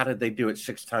 How did they do it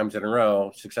 6 times in a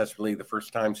row successfully the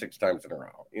first time, 6 times in a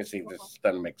row? You see, this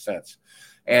doesn't make sense.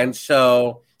 And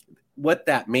so what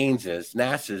that means is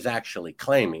NASA is actually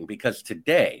claiming, because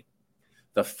today,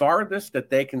 the farthest that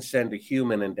they can send a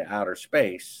human into outer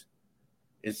space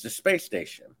is the space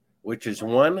station, which is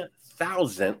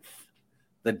 1,000th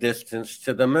the distance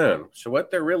to the moon. So what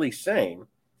they're really saying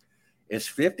is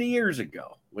 50 years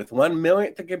ago, with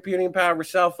 1/1,000,000th the computing power of a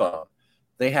cell phone,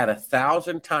 they had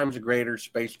 1,000 times greater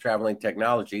space traveling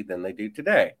technology than they do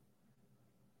today.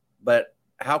 But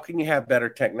how can you have better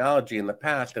technology in the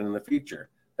past and in the future?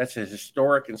 That's a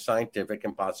historic and scientific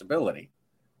impossibility.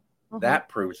 That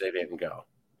proves they didn't go.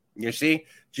 You see,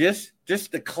 just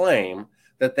the claim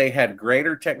that they had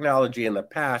greater technology in the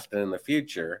past and in the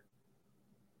future,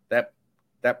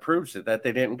 that proves it, that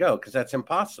they didn't go, because that's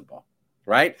impossible,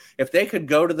 right? If they could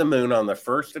go to the moon on the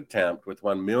first attempt with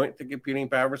 1/millionth the computing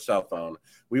power of a cell phone,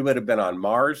 we would have been on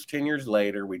Mars 10 years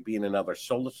later. We'd be in another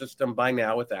solar system by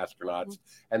now with astronauts,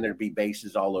 and there'd be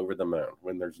bases all over the moon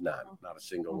when there's none, not a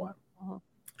single one.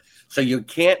 So you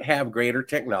can't have greater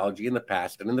technology in the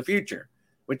past and in the future,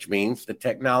 which means the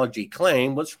technology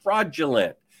claim was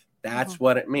fraudulent. That's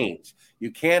what it means.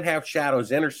 You can't have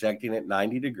shadows intersecting at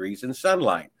 90 degrees in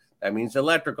sunlight. That means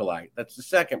electrical light. That's the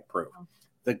second proof.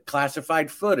 The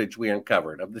classified footage we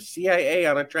uncovered of the CIA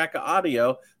on a track of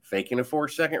audio faking a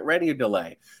 4-second radio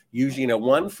delay. Using a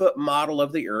 1-foot model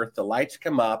of the Earth, the lights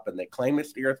come up and they claim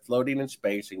it's the Earth floating in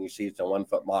space, and you see it's a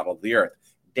 1-foot model of the Earth.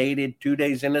 Dated 2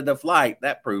 days into the flight,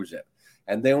 that proves it.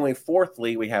 And then only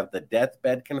fourthly, we have the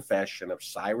deathbed confession of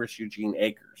Cyrus Eugene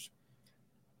Akers,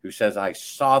 who says, I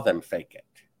saw them fake it.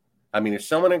 I mean, if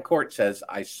someone in court says,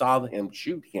 I saw him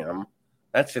shoot him,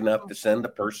 that's enough to send the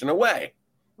person away,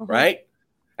 right?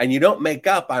 And you don't make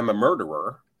up, I'm a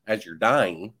murderer, as you're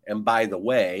dying. And by the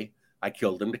way, I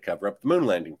killed him to cover up the moon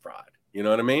landing fraud. You know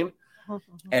what I mean?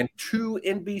 And 2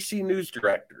 NBC News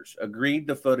directors agreed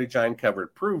the footage I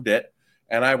uncovered proved it.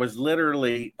 And I was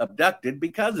literally abducted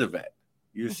because of it,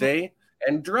 you see,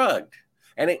 and drugged.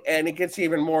 And it gets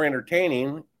even more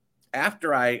entertaining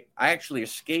after I actually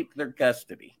escaped their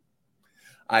custody.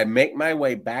 I make my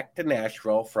way back to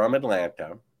Nashville from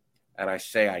Atlanta, and I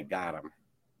say I got him.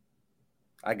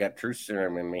 I got true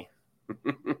serum in me.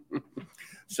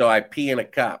 So I pee in a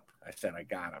cup. I said, I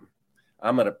got him.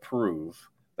 I'm going to prove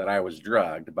that I was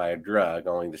drugged by a drug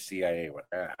only the CIA would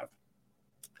have.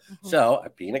 So I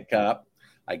pee in a cup.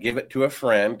 I give it to a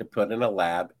friend to put in a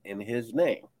lab in his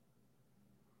name.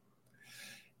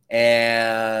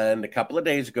 And a couple of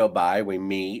days go by, we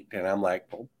meet, and I'm like,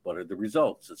 well, what are the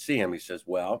results? Let's see him. He says,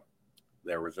 well,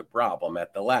 there was a problem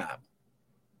at the lab.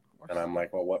 And I'm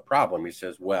like, well, what problem? He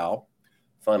says, well,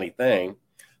 funny thing,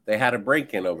 they had a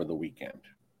break-in over the weekend.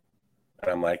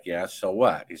 And I'm like, yeah, so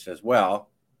what? He says, well,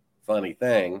 funny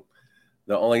thing,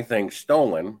 the only thing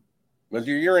stolen was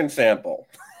your urine sample.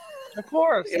 Of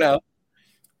course. You know,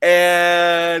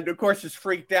 and of course, it's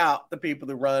freaked out the people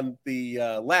who run the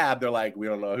lab. They're like, we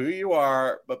don't know who you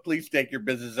are, but please take your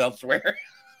business elsewhere.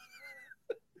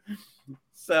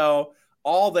 So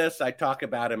all this I talk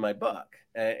about in my book.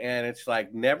 And it's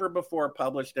like never before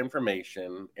published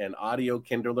information in audio,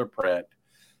 Kindle, or print.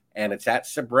 And it's at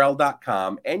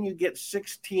Sabrell.com. And you get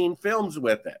 16 films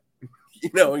with it,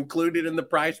 you know, included in the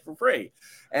price for free.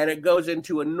 And it goes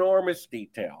into enormous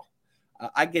detail.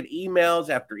 I get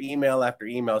emails after email after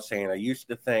email saying, I used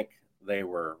to think they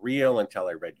were real until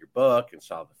I read your book and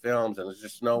saw the films, and there's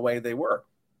just no way they were.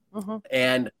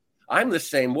 And I'm the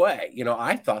same way. You know,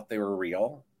 I thought they were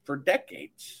real for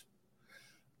decades.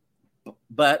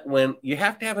 But when you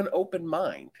have to have an open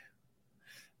mind.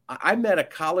 I met a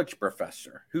college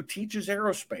professor who teaches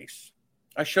aerospace.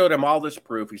 I showed him all this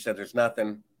proof. He said, there's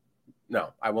nothing.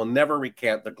 No, I will never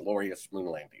recant the glorious moon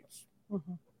landings.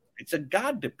 It's a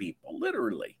god to people,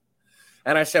 literally.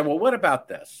 And I said, well, what about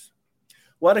this?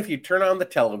 What if you turn on the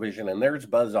television and there's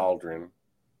Buzz Aldrin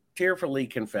tearfully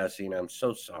confessing, I'm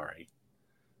so sorry.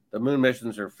 The moon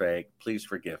missions are fake. Please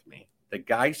forgive me. The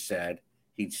guy said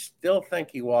he'd still think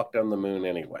he walked on the moon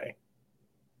anyway.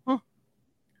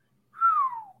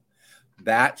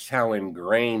 That's how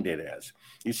ingrained it is.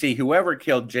 You see, whoever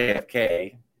killed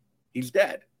JFK, he's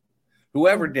dead.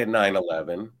 Whoever did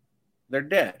 9/11, they're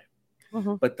dead.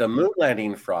 But the moon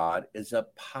landing fraud is a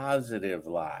positive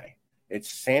lie.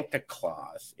 It's Santa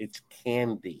Claus. It's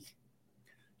candy.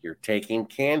 You're taking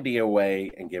candy away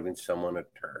and giving someone a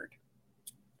turd.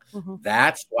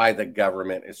 That's why the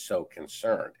government is so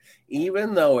concerned.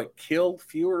 Even though it killed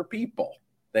fewer people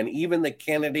than even the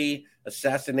Kennedy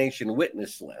assassination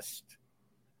witness list,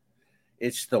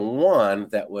 it's the one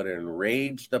that would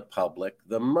enrage the public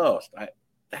the most.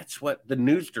 That's what the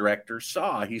news director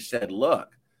saw. He said, look,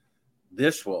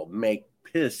 this will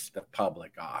piss the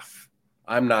public off.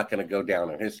 I'm not going to go down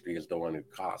in history as the one who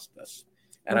caused this.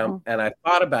 And I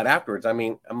thought about afterwards. I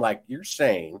mean, I'm like, you're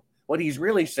saying, what he's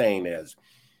really saying is,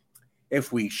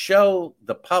 if we show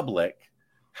the public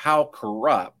how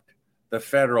corrupt the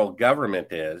federal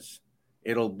government is,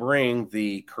 it'll bring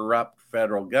the corrupt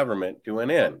federal government to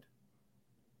an end.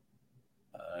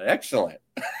 Excellent.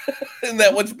 Isn't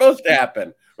that what's supposed to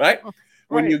happen, right?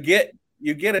 When you get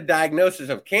a diagnosis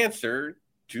of cancer,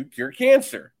 to cure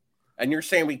cancer. And you're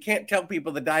saying we can't tell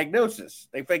people the diagnosis.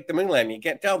 They fake the moon landing. You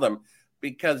can't tell them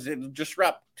because it'll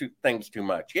disrupt things too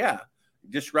much. Yeah,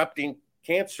 disrupting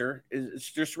cancer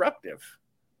is disruptive.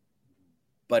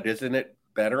 But isn't it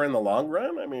better in the long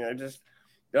run? I mean, I just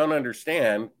don't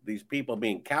understand these people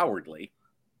being cowardly.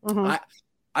 Mm-hmm.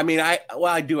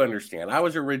 I do understand. I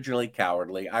was originally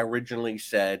cowardly. I originally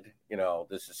said,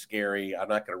 this is scary. I'm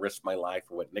not going to risk my life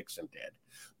for what Nixon did.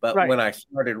 But Right. when I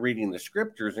started reading the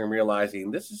scriptures and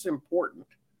realizing this is important,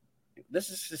 this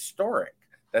is historic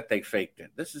that they faked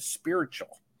it. This is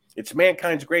spiritual. It's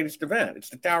mankind's greatest event. It's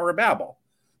the Tower of Babel.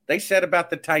 They said about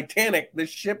the Titanic, the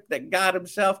ship that God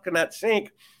himself could not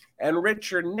sink. And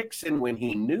Richard Nixon, when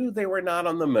he knew they were not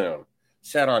on the moon,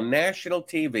 said on national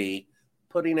TV,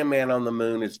 putting a man on the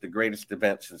moon is the greatest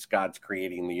event since God's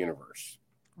creating the universe.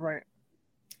 Right.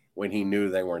 When he knew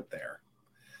they weren't there.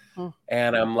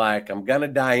 And I'm like, I'm going to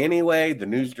die anyway. The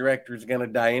news director is going to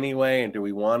die anyway. And do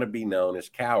we want to be known as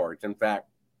cowards? In fact,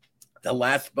 the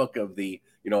last book of the,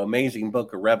 amazing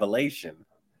book of Revelation,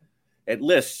 it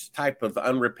lists type of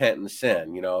unrepentant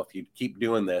sin. If you keep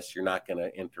doing this, you're not going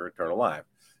to enter eternal life.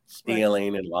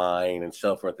 Stealing and lying and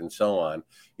so forth and so on.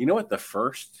 You know what the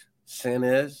first sin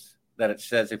is that it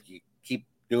says if you keep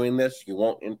doing this, you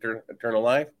won't enter eternal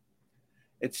life?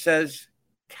 It says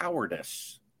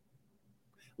cowardice.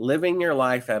 Living your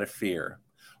life out of fear.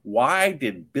 Why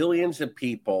did billions of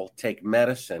people take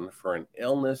medicine for an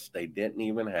illness they didn't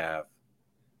even have?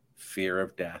 Fear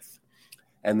of death.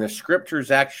 And the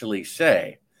scriptures actually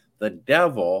say the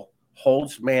devil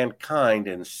holds mankind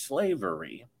in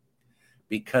slavery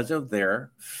because of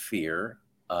their fear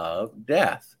of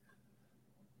death.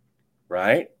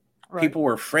 Right? People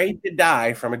were afraid to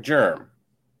die from a germ.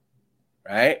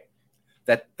 Right?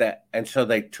 And so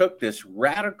they took this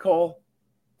radical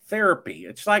therapy.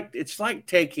 It's like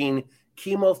taking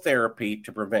chemotherapy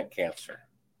to prevent cancer.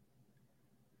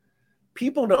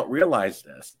 People don't realize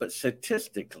this, but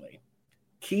statistically,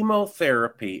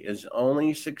 chemotherapy is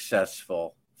only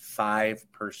successful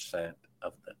 5%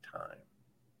 of the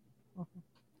time.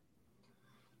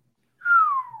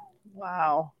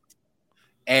 Wow.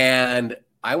 And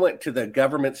I went to the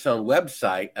government's own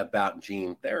website about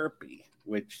gene therapy,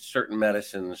 which certain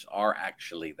medicines are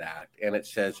actually that. And it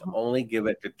says only give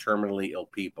it to terminally ill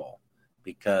people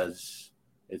because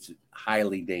it's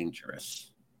highly dangerous.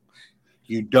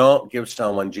 You don't give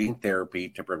someone gene therapy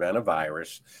to prevent a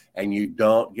virus, and you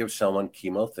don't give someone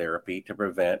chemotherapy to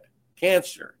prevent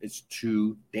cancer. It's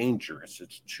too dangerous.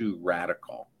 It's too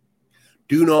radical.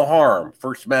 Do no harm.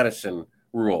 First medicine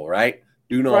rule, right?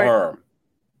 Do no harm.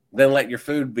 Then let your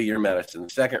food be your medicine.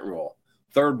 Second rule.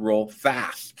 Third rule,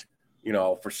 fast.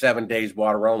 For 7 days,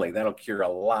 water only. That'll cure a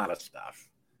lot of stuff.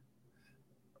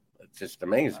 It's just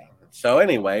amazing. So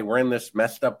anyway, we're in this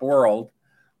messed up world.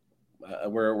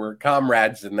 We're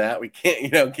comrades in that. We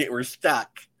can't, we're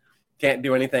stuck. Can't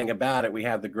do anything about it. We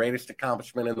have the greatest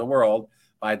accomplishment in the world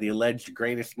by the alleged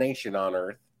greatest nation on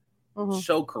earth.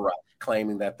 So corrupt,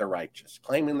 claiming that they're righteous,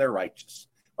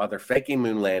 while they're faking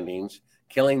moon landings,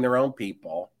 killing their own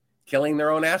people, killing their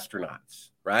own astronauts,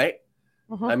 right?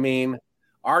 I mean,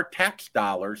 our tax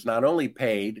dollars not only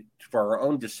paid for our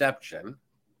own deception,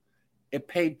 it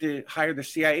paid to hire the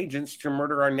CIA agents to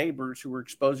murder our neighbors who were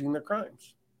exposing their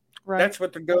crimes. Right. That's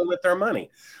what they're doing with their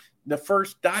money. The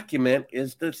first document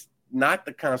is not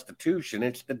the Constitution,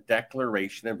 it's the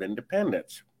Declaration of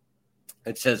Independence.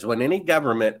 It says, when any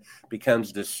government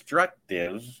becomes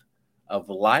destructive of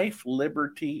life,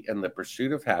 liberty, and the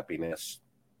pursuit of happiness,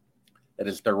 it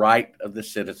is the right of the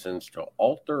citizens to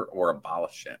alter or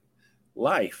abolish it.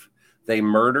 Life. They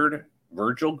murdered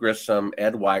Virgil Grissom,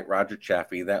 Ed White, Roger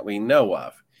Chaffee, that we know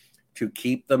of, to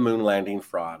keep the moon landing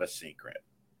fraud a secret.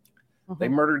 They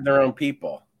murdered their own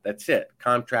people. That's it.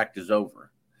 Contract is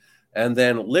over. And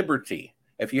then liberty.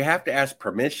 If you have to ask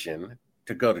permission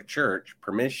to go to church,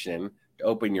 permission to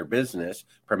open your business,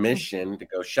 permission to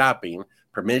go shopping,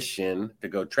 permission to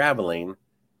go traveling,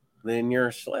 then you're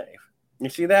a slave. You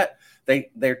see that?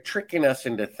 They're tricking us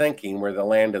into thinking we're the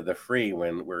land of the free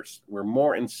when we're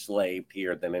more enslaved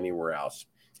here than anywhere else.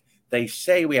 They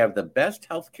say we have the best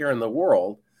healthcare in the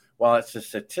world, while it's a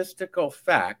statistical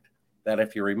fact that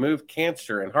if you remove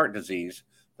cancer and heart disease,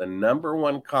 the number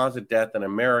one cause of death in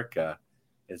America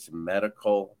is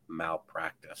medical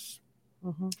malpractice.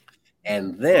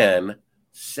 And then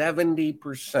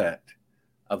 70%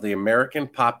 of the American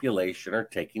population are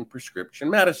taking prescription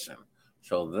medicine.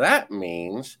 So that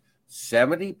means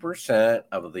 70%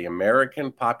 of the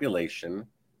American population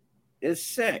is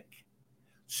sick.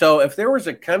 So if there was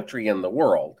a country in the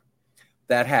world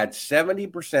that had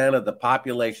 70% of the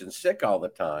population sick all the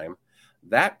time,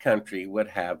 that country would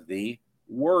have the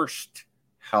worst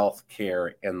health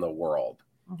care in the world.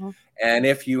 Mm-hmm. And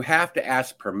if you have to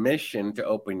ask permission to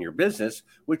open your business,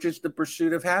 which is the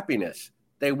pursuit of happiness,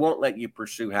 they won't let you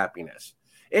pursue happiness.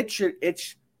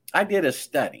 I did a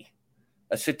study,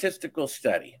 a statistical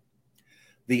study.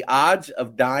 The odds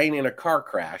of dying in a car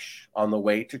crash on the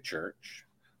way to church,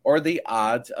 or the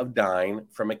odds of dying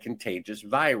from a contagious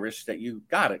virus that you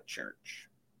got at church.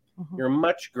 Mm-hmm. You're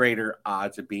much greater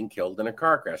odds of being killed in a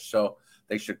car crash. So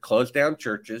they should close down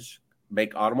churches,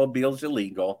 make automobiles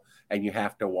illegal, and you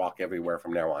have to walk everywhere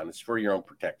from now on. It's for your own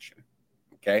protection.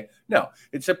 Okay? No,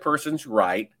 it's a person's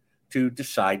right to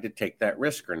decide to take that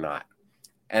risk or not.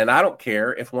 And I don't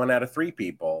care if 1 out of 3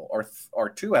 people or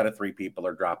 2 out of 3 people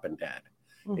are dropping dead.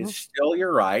 Mm-hmm. It's still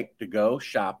your right to go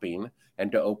shopping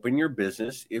and to open your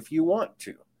business if you want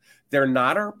to. They're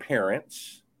not our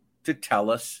parents to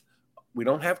tell us. We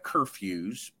don't have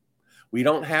curfews. We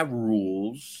don't have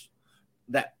rules.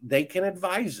 That they can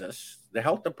advise us. The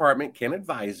health department can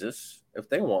advise us if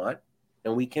they want,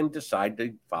 and we can decide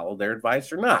to follow their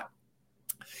advice or not.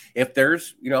 If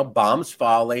there's, bombs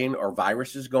falling or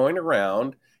viruses going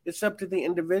around, it's up to the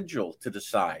individual to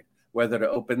decide whether to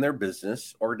open their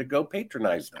business or to go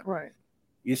patronize them. Right.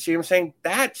 You see what I'm saying?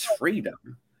 That's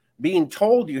freedom. Being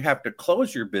told you have to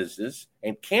close your business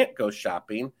and can't go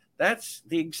shopping, that's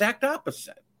the exact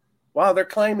opposite. While they're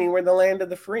claiming we're the land of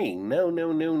the free.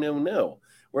 No.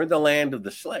 We're the land of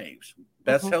the slaves.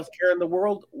 Best healthcare in the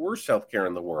world, worst healthcare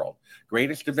in the world.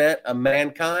 Greatest event of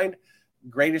mankind,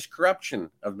 greatest corruption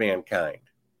of mankind.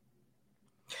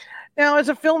 Now, as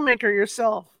a filmmaker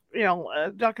yourself,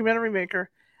 a documentary maker,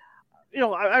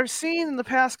 I've seen in the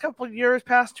past couple of years,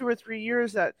 past 2 or 3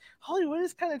 years, that Hollywood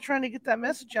is kind of trying to get that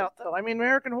message out, though. I mean,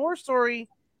 American Horror Story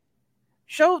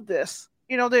showed this.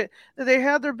 They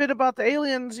had their bit about the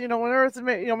aliens, when Earth is,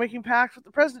 making pacts with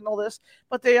the president and all this,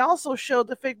 but they also showed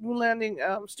the fake moon landing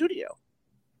studio,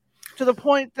 to the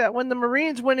point that when the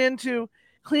Marines went in to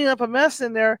clean up a mess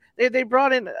in there, they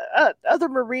brought in other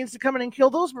Marines to come in and kill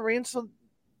those Marines, so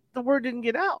the word didn't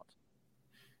get out.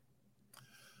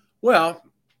 Well,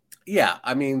 yeah,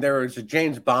 I mean, there was a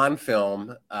James Bond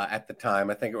film at the time.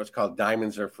 I think it was called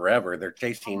Diamonds Are Forever. They're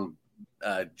chasing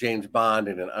James Bond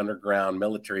in an underground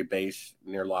military base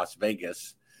near Las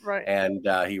Vegas. Right. And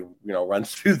he,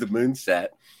 runs through the moonset.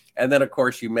 And then, of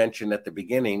course, you mentioned at the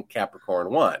beginning Capricorn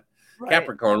 1. Right.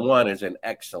 Capricorn 1 is an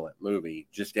excellent movie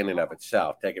just in and of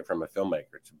itself. Take it from a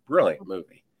filmmaker. It's a brilliant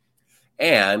movie.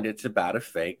 And it's about a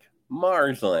fake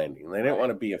Mars landing. They didn't want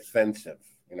to be offensive,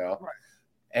 Right.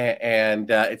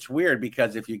 And it's weird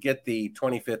because if you get the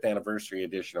 25th anniversary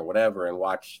edition or whatever and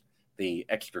watch the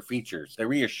extra features, they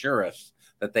reassure us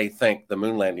that they think the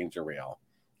moon landings are real.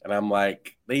 And I'm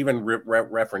like, they even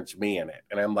reference me in it.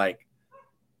 And I'm like,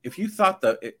 if you thought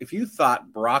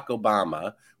Barack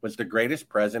Obama was the greatest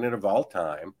president of all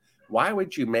time, why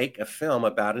would you make a film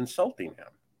about insulting him?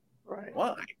 Right.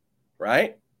 Why?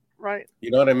 Right. Right.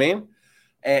 You know what I mean?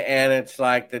 And it's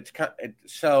like,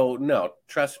 so no,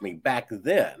 trust me, back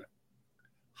then,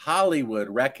 Hollywood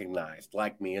recognized,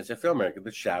 like me as a filmmaker,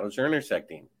 the shadows are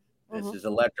intersecting. This is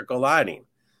electrical lighting.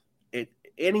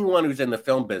 Anyone who's in the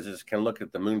film business can look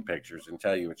at the moon pictures and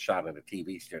tell you it's shot in a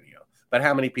TV studio. But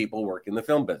how many people work in the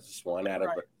film business? 1 out of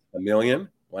a million,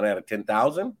 1 out of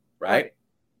 10,000, right?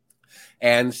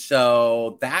 And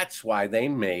so that's why they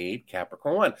made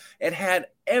Capricorn 1. It had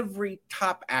every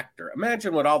top actor.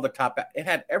 Imagine what it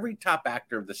had every top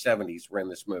actor of the 70s were in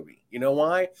this movie. You know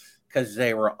why? Because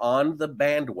they were on the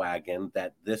bandwagon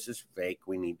that this is fake.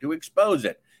 We need to expose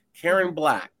it. Karen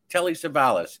Black, Telly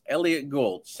Savalas, Elliot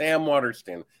Gould, Sam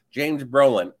Waterston, James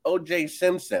Brolin, O.J.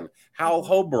 Simpson, Hal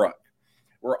Holbrook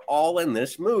were all in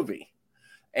this movie.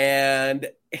 And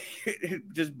it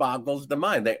just boggles the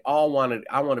mind. They all wanted,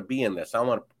 I want to be in this. I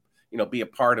want to, be a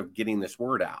part of getting this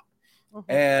word out.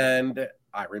 And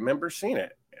I remember seeing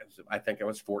it. I think I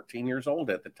was 14 years old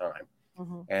at the time.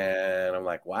 And I'm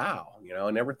like, wow,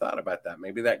 I never thought about that.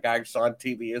 Maybe that guy saw on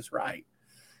TV is right.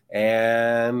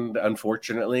 And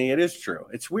unfortunately, it is true.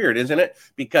 It's weird, isn't it?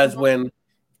 Because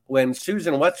when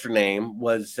Susan What's-Her-Name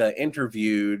was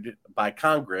interviewed by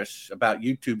Congress about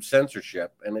YouTube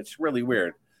censorship, and it's really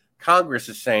weird. Congress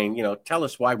is saying, tell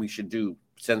us why we should do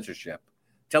censorship.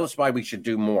 Tell us why we should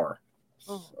do more.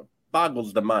 So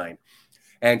boggles the mind.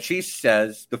 And she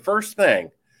says the first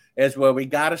thing is, well, we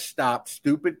got to stop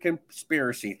stupid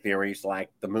conspiracy theories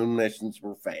like the moon missions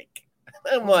were fake.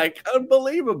 I'm like,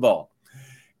 unbelievable.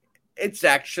 It's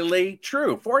actually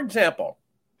true. For example,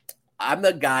 I'm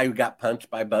the guy who got punched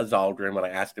by Buzz Aldrin when I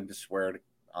asked him to swear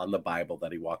on the Bible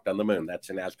that he walked on the moon. That's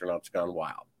in Astronauts Gone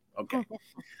Wild. Okay.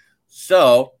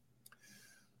 So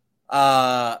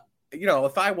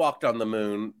if I walked on the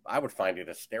moon, I would find it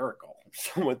hysterical. If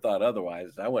someone thought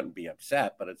otherwise, I wouldn't be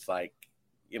upset. But it's like,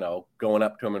 going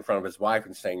up to him in front of his wife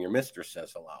and saying, "Your mistress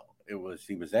says hello."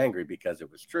 He was angry because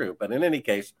it was true. But in any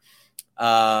case,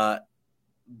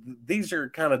 these are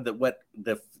kind of what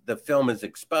the film is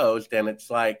exposed, and it's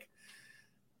like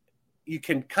you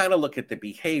can kind of look at the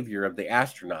behavior of the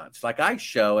astronauts. Like I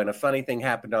show, and a funny thing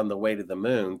happened on the way to the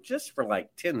moon, just for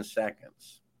like 10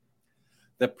 seconds.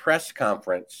 The press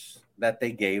conference that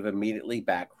they gave immediately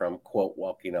back from, quote,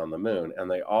 walking on the moon, and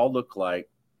they all look like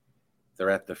they're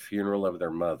at the funeral of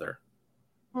their mother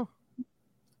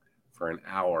for an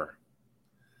hour.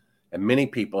 And many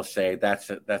people say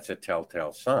that's a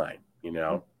telltale sign,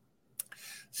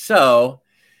 So,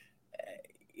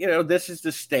 this is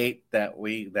the state that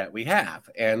we have.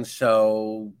 And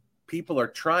so people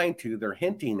are they're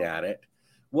hinting at it.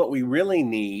 What we really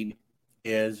need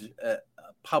is a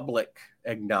public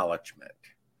acknowledgement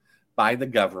by the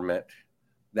government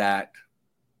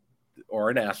or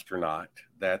an astronaut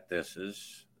that this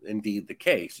is indeed the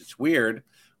case. It's weird.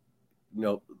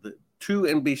 The two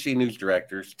NBC News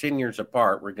directors, 10 years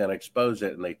apart, were going to expose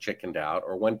it and they chickened out,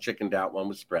 or one chickened out, one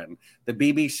was threatened. The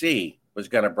BBC was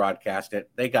going to broadcast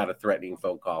it. They got a threatening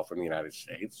phone call from the United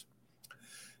States.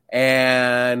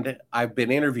 And I've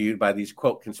been interviewed by these,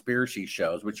 quote, conspiracy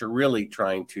shows, which are really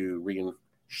trying to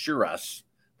reassure us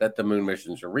that the moon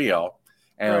missions are real.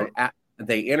 And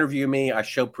they interview me, I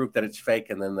show proof that it's fake,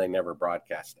 and then they never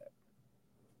broadcast it.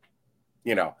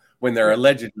 When they're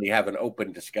allegedly have an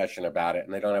open discussion about it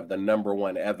and they don't have the number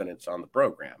one evidence on the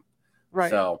program.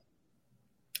 Right. So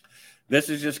this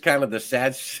is just kind of the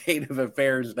sad state of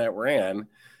affairs that we're in.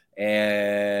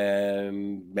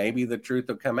 And maybe the truth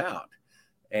will come out.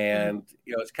 And,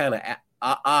 it's kind of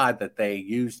odd that they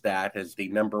use that as the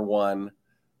number one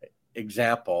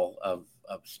example of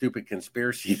stupid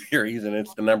conspiracy theories, and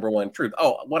it's the number one truth.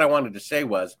 Oh, what I wanted to say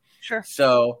was, sure.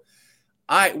 So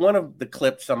one of the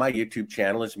clips on my YouTube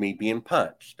channel is me being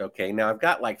punched. Okay. Now I've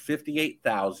got like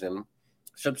 58,000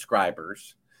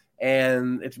 subscribers,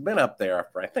 and it's been up there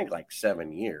for, I think, like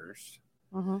 7 years.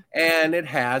 And it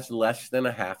has less than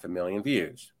 500,000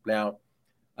 views. Now,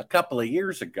 a couple of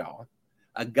years ago,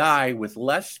 a guy with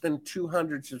less than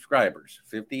 200 subscribers,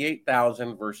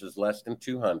 58,000 versus less than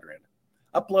 200,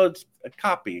 uploads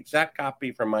exact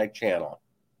copy from my channel.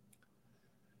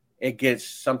 It gets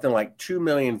something like 2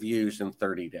 million views in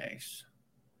 30 days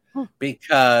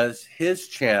because his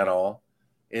channel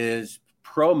is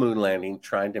pro moon landing,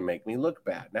 trying to make me look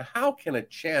bad. Now, how can a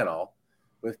channel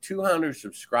with 200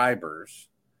 subscribers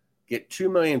get 2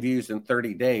 million views in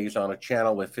 30 days on a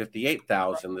channel with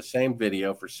 58,000? The same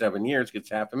video for 7 years gets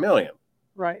 500,000.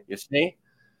 Right. You see?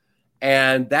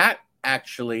 And that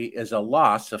actually is a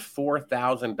loss of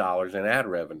 $4,000 in ad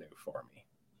revenue for me.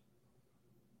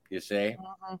 You see?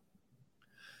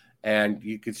 And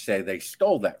you could say they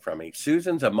stole that from me.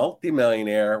 Susan's a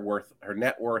multimillionaire, her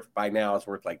net worth by now is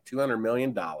worth like $200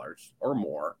 million or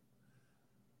more,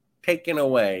 taking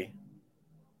away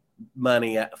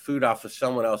money, food off of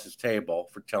someone else's table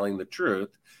for telling the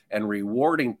truth and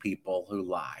rewarding people who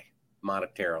lie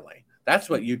monetarily. That's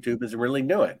what YouTube is really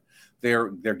doing. They're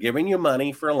giving you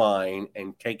money for lying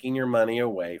and taking your money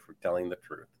away for telling the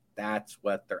truth. That's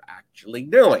what they're actually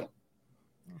doing.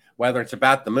 Whether it's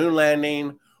about the moon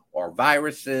landing or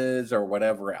viruses or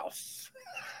whatever else.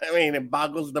 I mean, it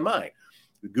boggles the mind.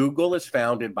 Google is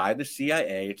founded by the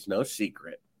CIA. It's no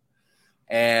secret.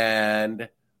 And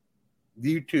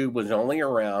YouTube was only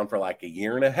around for like a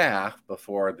year and a half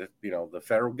before the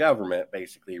federal government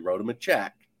basically wrote them a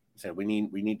check and said, we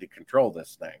need to control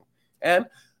this thing. And,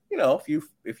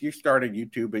 if you started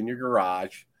YouTube in your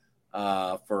garage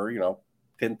for,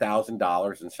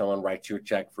 $10,000 and someone writes you a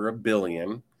check for $1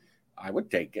 billion, I would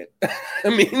take it. I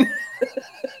mean,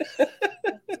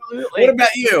 what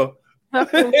about you?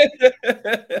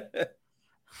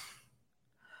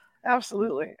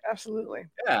 Absolutely.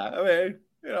 Yeah, I mean,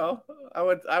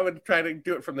 I would try to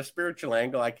do it from the spiritual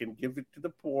angle. I can give it to the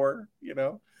poor,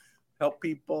 help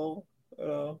people.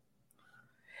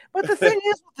 But the thing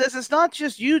is with this, it's not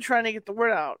just you trying to get the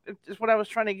word out. It's what I was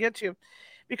trying to get to,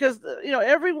 because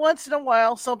every once in a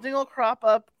while something will crop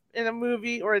up in a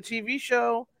movie or a TV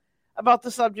show about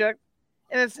the subject,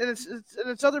 and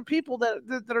it's other people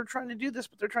that are trying to do this,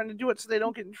 but they're trying to do it so they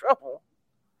don't get in trouble.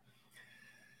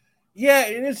 Yeah,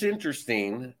 it is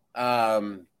interesting.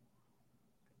 I'm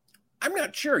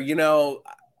not sure.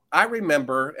 I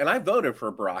remember, and I voted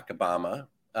for Barack Obama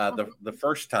the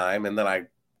first time, and then I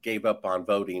gave up on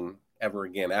voting ever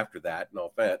again after that. No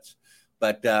offense,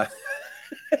 but at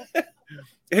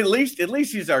least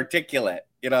he's articulate.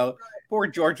 Poor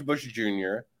George Bush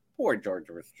Jr. Poor George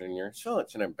Bush Jr. So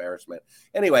it's an embarrassment.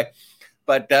 Anyway,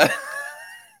 but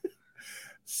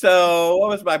so what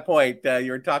was my point?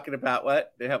 You were talking about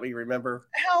what to help me remember?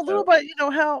 How little, but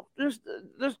how there's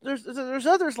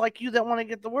others like you that want to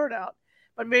get the word out,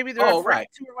 but maybe they're afraid right.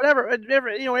 to or whatever.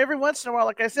 Every once in a while,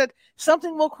 like I said,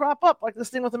 something will crop up, like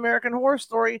this thing with American Horror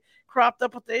Story cropped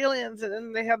up with the aliens, and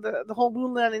then they had the whole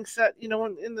moon landing set,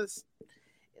 in the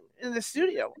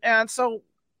studio, and so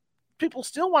people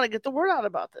still want to get the word out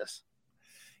about this.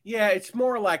 Yeah, it's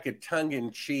more like a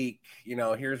tongue-in-cheek,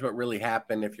 here's what really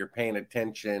happened. If you're paying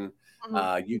attention,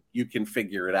 you can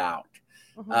figure it out.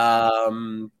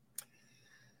 I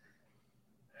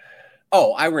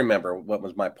remember what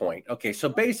was my point. Okay, so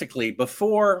basically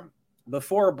before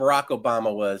Barack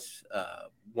Obama was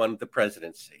won the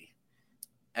presidency,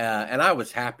 and I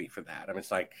was happy for that. I mean,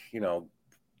 it's like,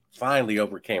 finally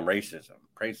overcame racism.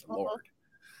 Praise the Lord.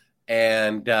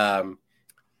 And a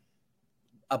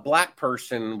black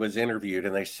person was interviewed,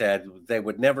 and they said they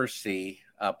would never see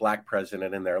a black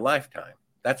president in their lifetime.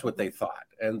 That's what they thought,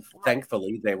 and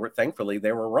thankfully they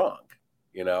were wrong.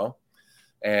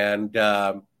 And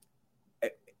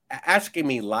asking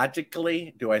me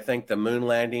logically, do I think the moon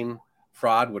landing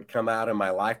fraud would come out in my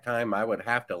lifetime? I would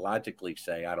have to logically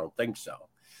say I don't think so,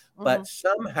 but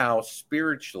somehow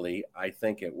spiritually, I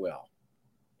think it will.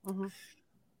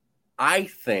 I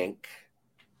think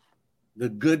the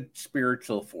good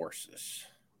spiritual forces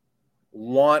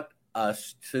want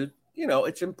us to,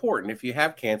 it's important. If you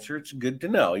have cancer, it's good to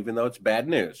know, even though it's bad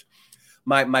news.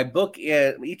 My book,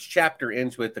 each chapter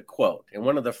ends with a quote. And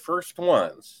one of the first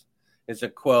ones is a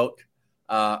quote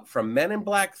from Men in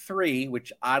Black 3,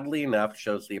 which oddly enough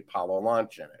shows the Apollo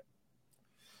launch in it.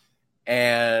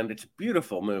 And it's a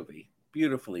beautiful movie,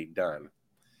 beautifully done.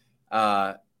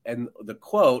 And the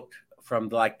quote from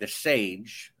the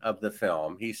sage of the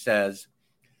film, he says,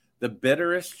 "The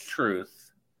bitterest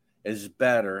truth is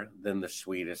better than the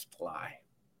sweetest lie."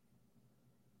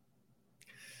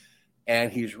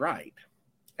 And he's right.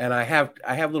 And I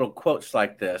have little quotes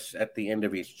like this at the end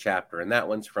of each chapter, and that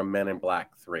one's from Men in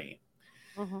Black 3.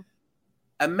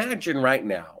 Imagine right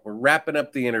now, we're wrapping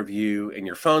up the interview and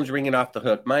your phone's ringing off the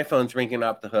hook. My phone's ringing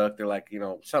off the hook. They're like,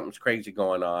 something's crazy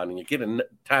going on. And you get a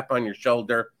tap on your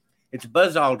shoulder. It's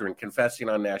Buzz Aldrin confessing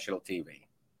on national TV.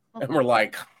 And we're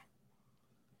like,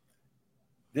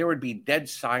 there would be dead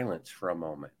silence for a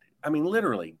moment. I mean,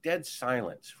 literally dead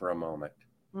silence for a moment.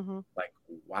 Like,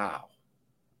 wow.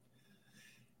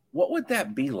 What would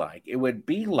that be like? It would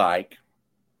be like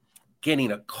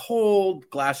getting a cold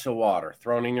glass of water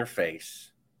thrown in your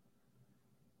face,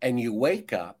 and you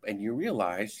wake up and you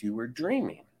realize you were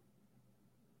dreaming,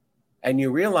 and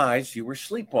you realize you were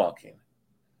sleepwalking,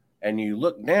 and you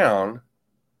look down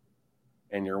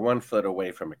and you're 1 foot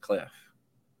away from a cliff.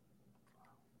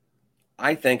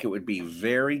 I think it would be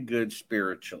very good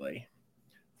spiritually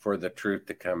for the truth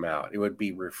to come out. It would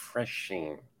be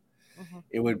refreshing.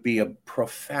 It would be a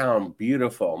profound,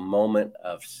 beautiful moment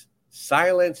of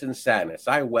silence and sadness.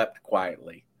 I wept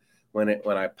quietly when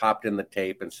I popped in the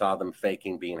tape and saw them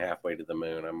faking being halfway to the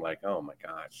moon. I'm like, oh my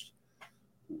gosh,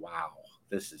 wow,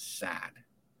 this is sad.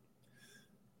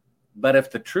 But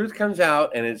if the truth comes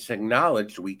out and it's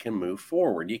acknowledged, we can move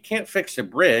forward. You can't fix a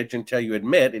bridge until you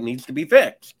admit it needs to be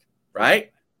fixed,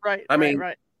 right? Right. I mean,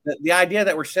 right. The idea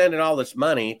that we're sending all this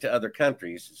money to other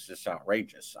countries is just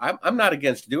outrageous. I'm not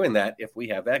against doing that if we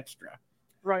have extra.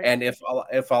 Right. And if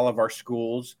all of our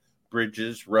schools,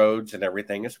 bridges, roads, and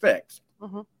everything is fixed.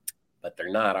 But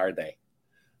they're not, are they?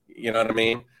 You know what I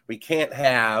mean? We can't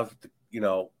have,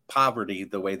 poverty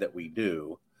the way that we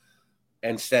do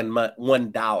and send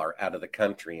 $1 out of the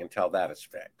country until that is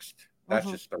fixed. That's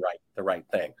just the right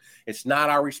thing. It's not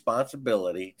our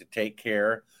responsibility to take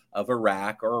care of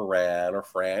Iraq or Iran or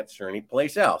France or any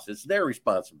place else. It's their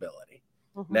responsibility.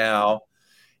 Now,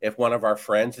 if one of our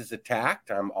friends is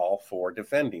attacked, I'm all for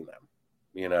defending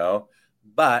them,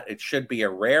 but it should be a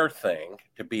rare thing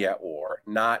to be at war,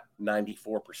 not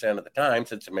 94% of the time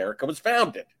since America was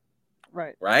founded.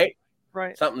 Right?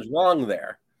 Something's wrong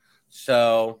there.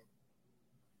 So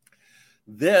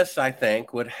this, I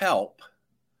think, would help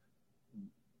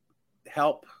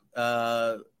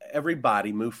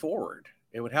everybody move forward.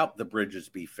 It would help the bridges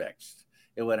be fixed.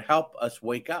 It would help us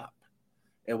wake up.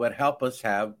 It would help us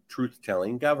have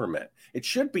truth-telling government. It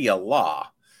should be a law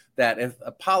that if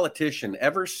a politician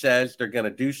ever says they're going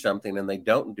to do something and they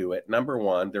don't do it, number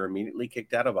one, they're immediately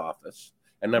kicked out of office.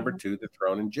 And number two, they're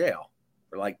thrown in jail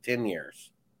for like 10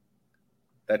 years.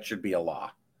 That should be a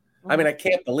law. I mean, I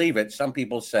can't believe it. Some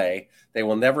people say they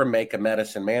will never make a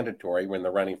medicine mandatory when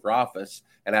they're running for office.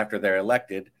 And after they're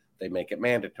elected, they make it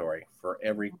mandatory for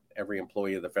every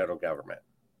employee of the federal government.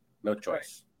 No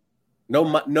choice.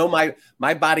 Right. No,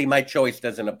 my body, my choice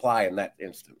doesn't apply in that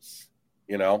instance.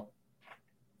 You know,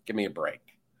 give me a break.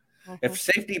 If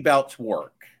safety belts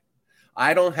work,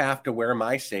 I don't have to wear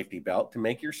my safety belt to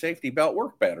make your safety belt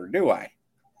work better, do I?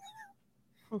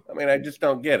 I mean, I just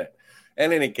don't get it.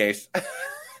 In any case,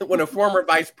 when a former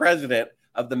vice president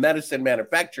of the medicine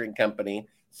manufacturing company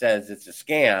says it's a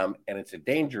scam and it's a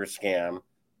dangerous scam,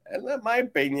 and in my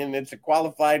opinion, it's a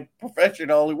qualified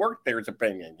professional who worked there's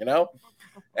opinion, you know?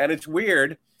 And it's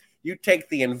weird. You take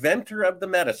the inventor of the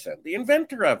medicine, the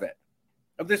inventor of it,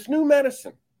 of this new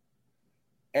medicine,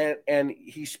 and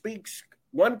he speaks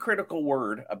one critical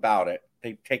word about it,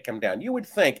 they take him down. You would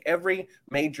think every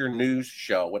major news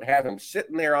show would have him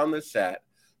sitting there on the set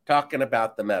talking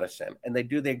about the medicine, and they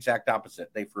do the exact opposite.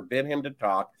 They forbid him to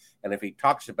talk, and if he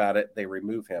talks about it, they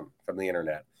remove him from the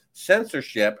internet.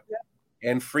 Censorship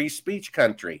and free speech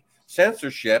country.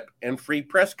 Censorship and free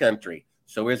press country.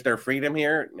 So is there freedom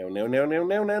here? No, no, no, no,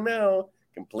 no, no, no.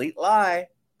 Complete lie.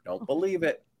 Don't believe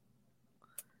it.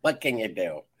 What can you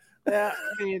do? Yeah,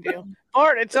 what can you do?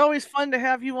 Bart, it's always fun to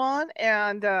have you on,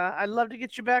 and I'd love to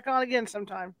get you back on again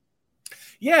sometime.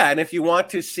 Yeah, and if you want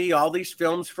to see all these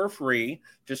films for free,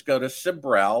 just go to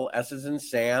Sabrel, S as in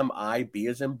Sam, I, B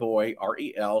as in boy,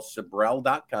 R-E-L,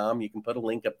 Sabrel.com. You can put a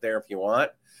link up there if you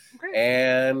want. Okay.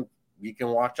 And you can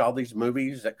watch all these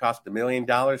movies that cost $1 million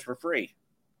for free.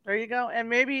 There you go. And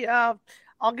maybe I'll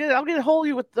get a hold of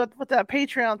you with that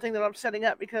Patreon thing that I'm setting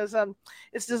up, because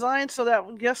it's designed so that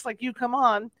when guests like you come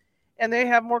on and they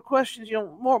have more questions,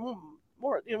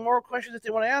 more questions that they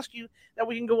want to ask you, that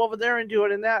we can go over there and do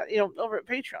it in that, over at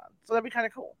Patreon. So that'd be kind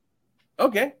of cool.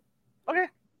 Okay.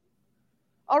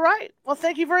 All right. Well,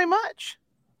 thank you very much.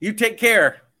 You take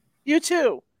care. You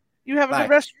too. You have a good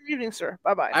rest of your evening, sir.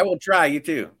 Bye-bye. I will try. You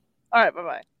too. All right.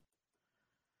 Bye-bye.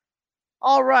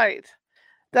 All right.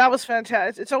 That was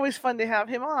fantastic. It's always fun to have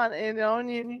him on, and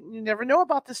you never know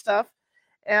about this stuff.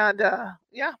 And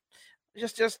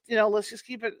just let's just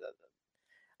keep it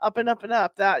up and up and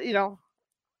up. That,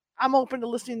 I'm open to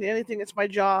listening to anything. It's my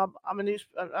job. I'm a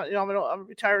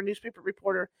retired newspaper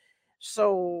reporter,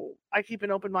 so I keep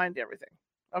an open mind to everything.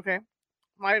 Okay,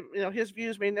 his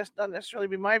views may not necessarily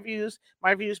be my views.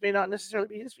 My views may not necessarily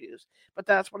be his views, but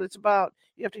that's what it's about.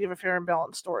 You have to give a fair and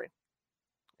balanced story,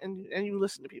 and you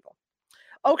listen to people.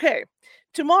 Okay,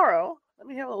 tomorrow, let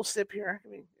me have a little sip here.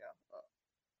 There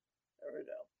we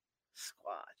go.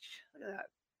 Squatch. Look at that.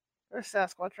 There's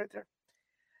Sasquatch right there.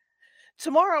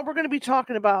 Tomorrow, we're going to be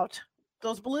talking about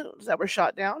those balloons that were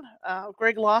shot down.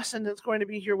 Greg Lawson is going to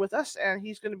be here with us, and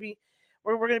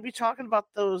we're going to be talking about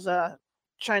those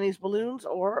Chinese balloons,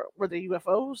 or were they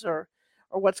UFOs, or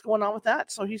what's going on with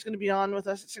that. So he's going to be on with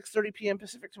us at 6:30 p.m.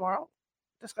 Pacific tomorrow,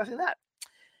 discussing that.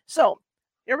 So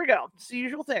here we go. It's the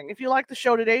usual thing. If you like the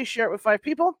show today, share it with 5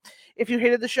 people. If you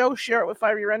hated the show, share it with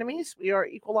 5 of your enemies. We are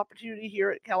equal opportunity here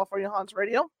at California Haunts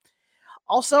Radio.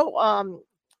 Also,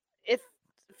 if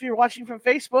you're watching from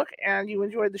Facebook and you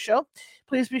enjoyed the show,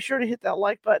 please be sure to hit that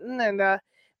like button, and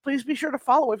please be sure to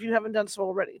follow if you haven't done so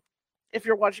already. If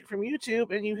you're watching from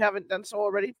YouTube and you haven't done so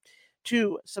already,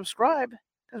 to subscribe,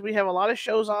 because we have a lot of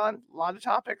shows on, a lot of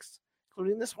topics,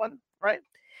 including this one, right?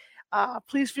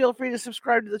 Please feel free to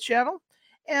subscribe to the channel.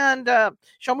 And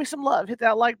show me some love. Hit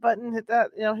that like button. Hit that,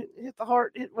 hit the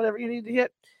heart. Hit whatever you need to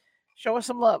hit. Show us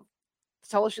some love.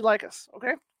 Tell us you like us.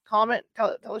 Okay? Comment.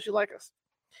 Tell us you like us.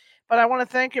 But I want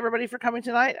to thank everybody for coming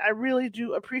tonight. I really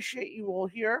do appreciate you all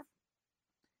here.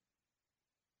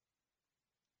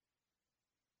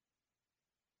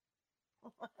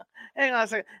 Hang on a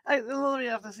second. Let me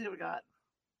have to see what we got.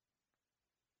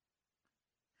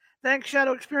 Thanks,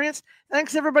 Shadow Experience.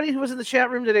 Thanks, everybody who was in the chat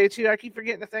room today, too. I keep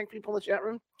forgetting to thank people in the chat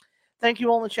room. Thank you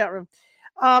all in the chat room.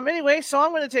 Anyway, so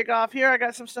I'm going to take off here. I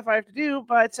got some stuff I have to do.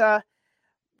 But,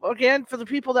 again, for the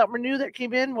people that were new that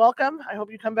came in, welcome. I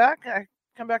hope you come back.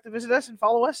 Come back to visit us and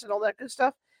follow us and all that good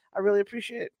stuff. I really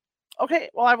appreciate it. Okay,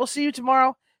 well, I will see you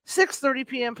tomorrow, 6:30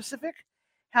 p.m. Pacific.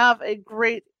 Have a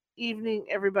great evening,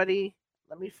 everybody.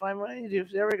 Let me find what I need to do.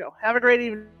 There we go. Have a great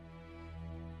evening.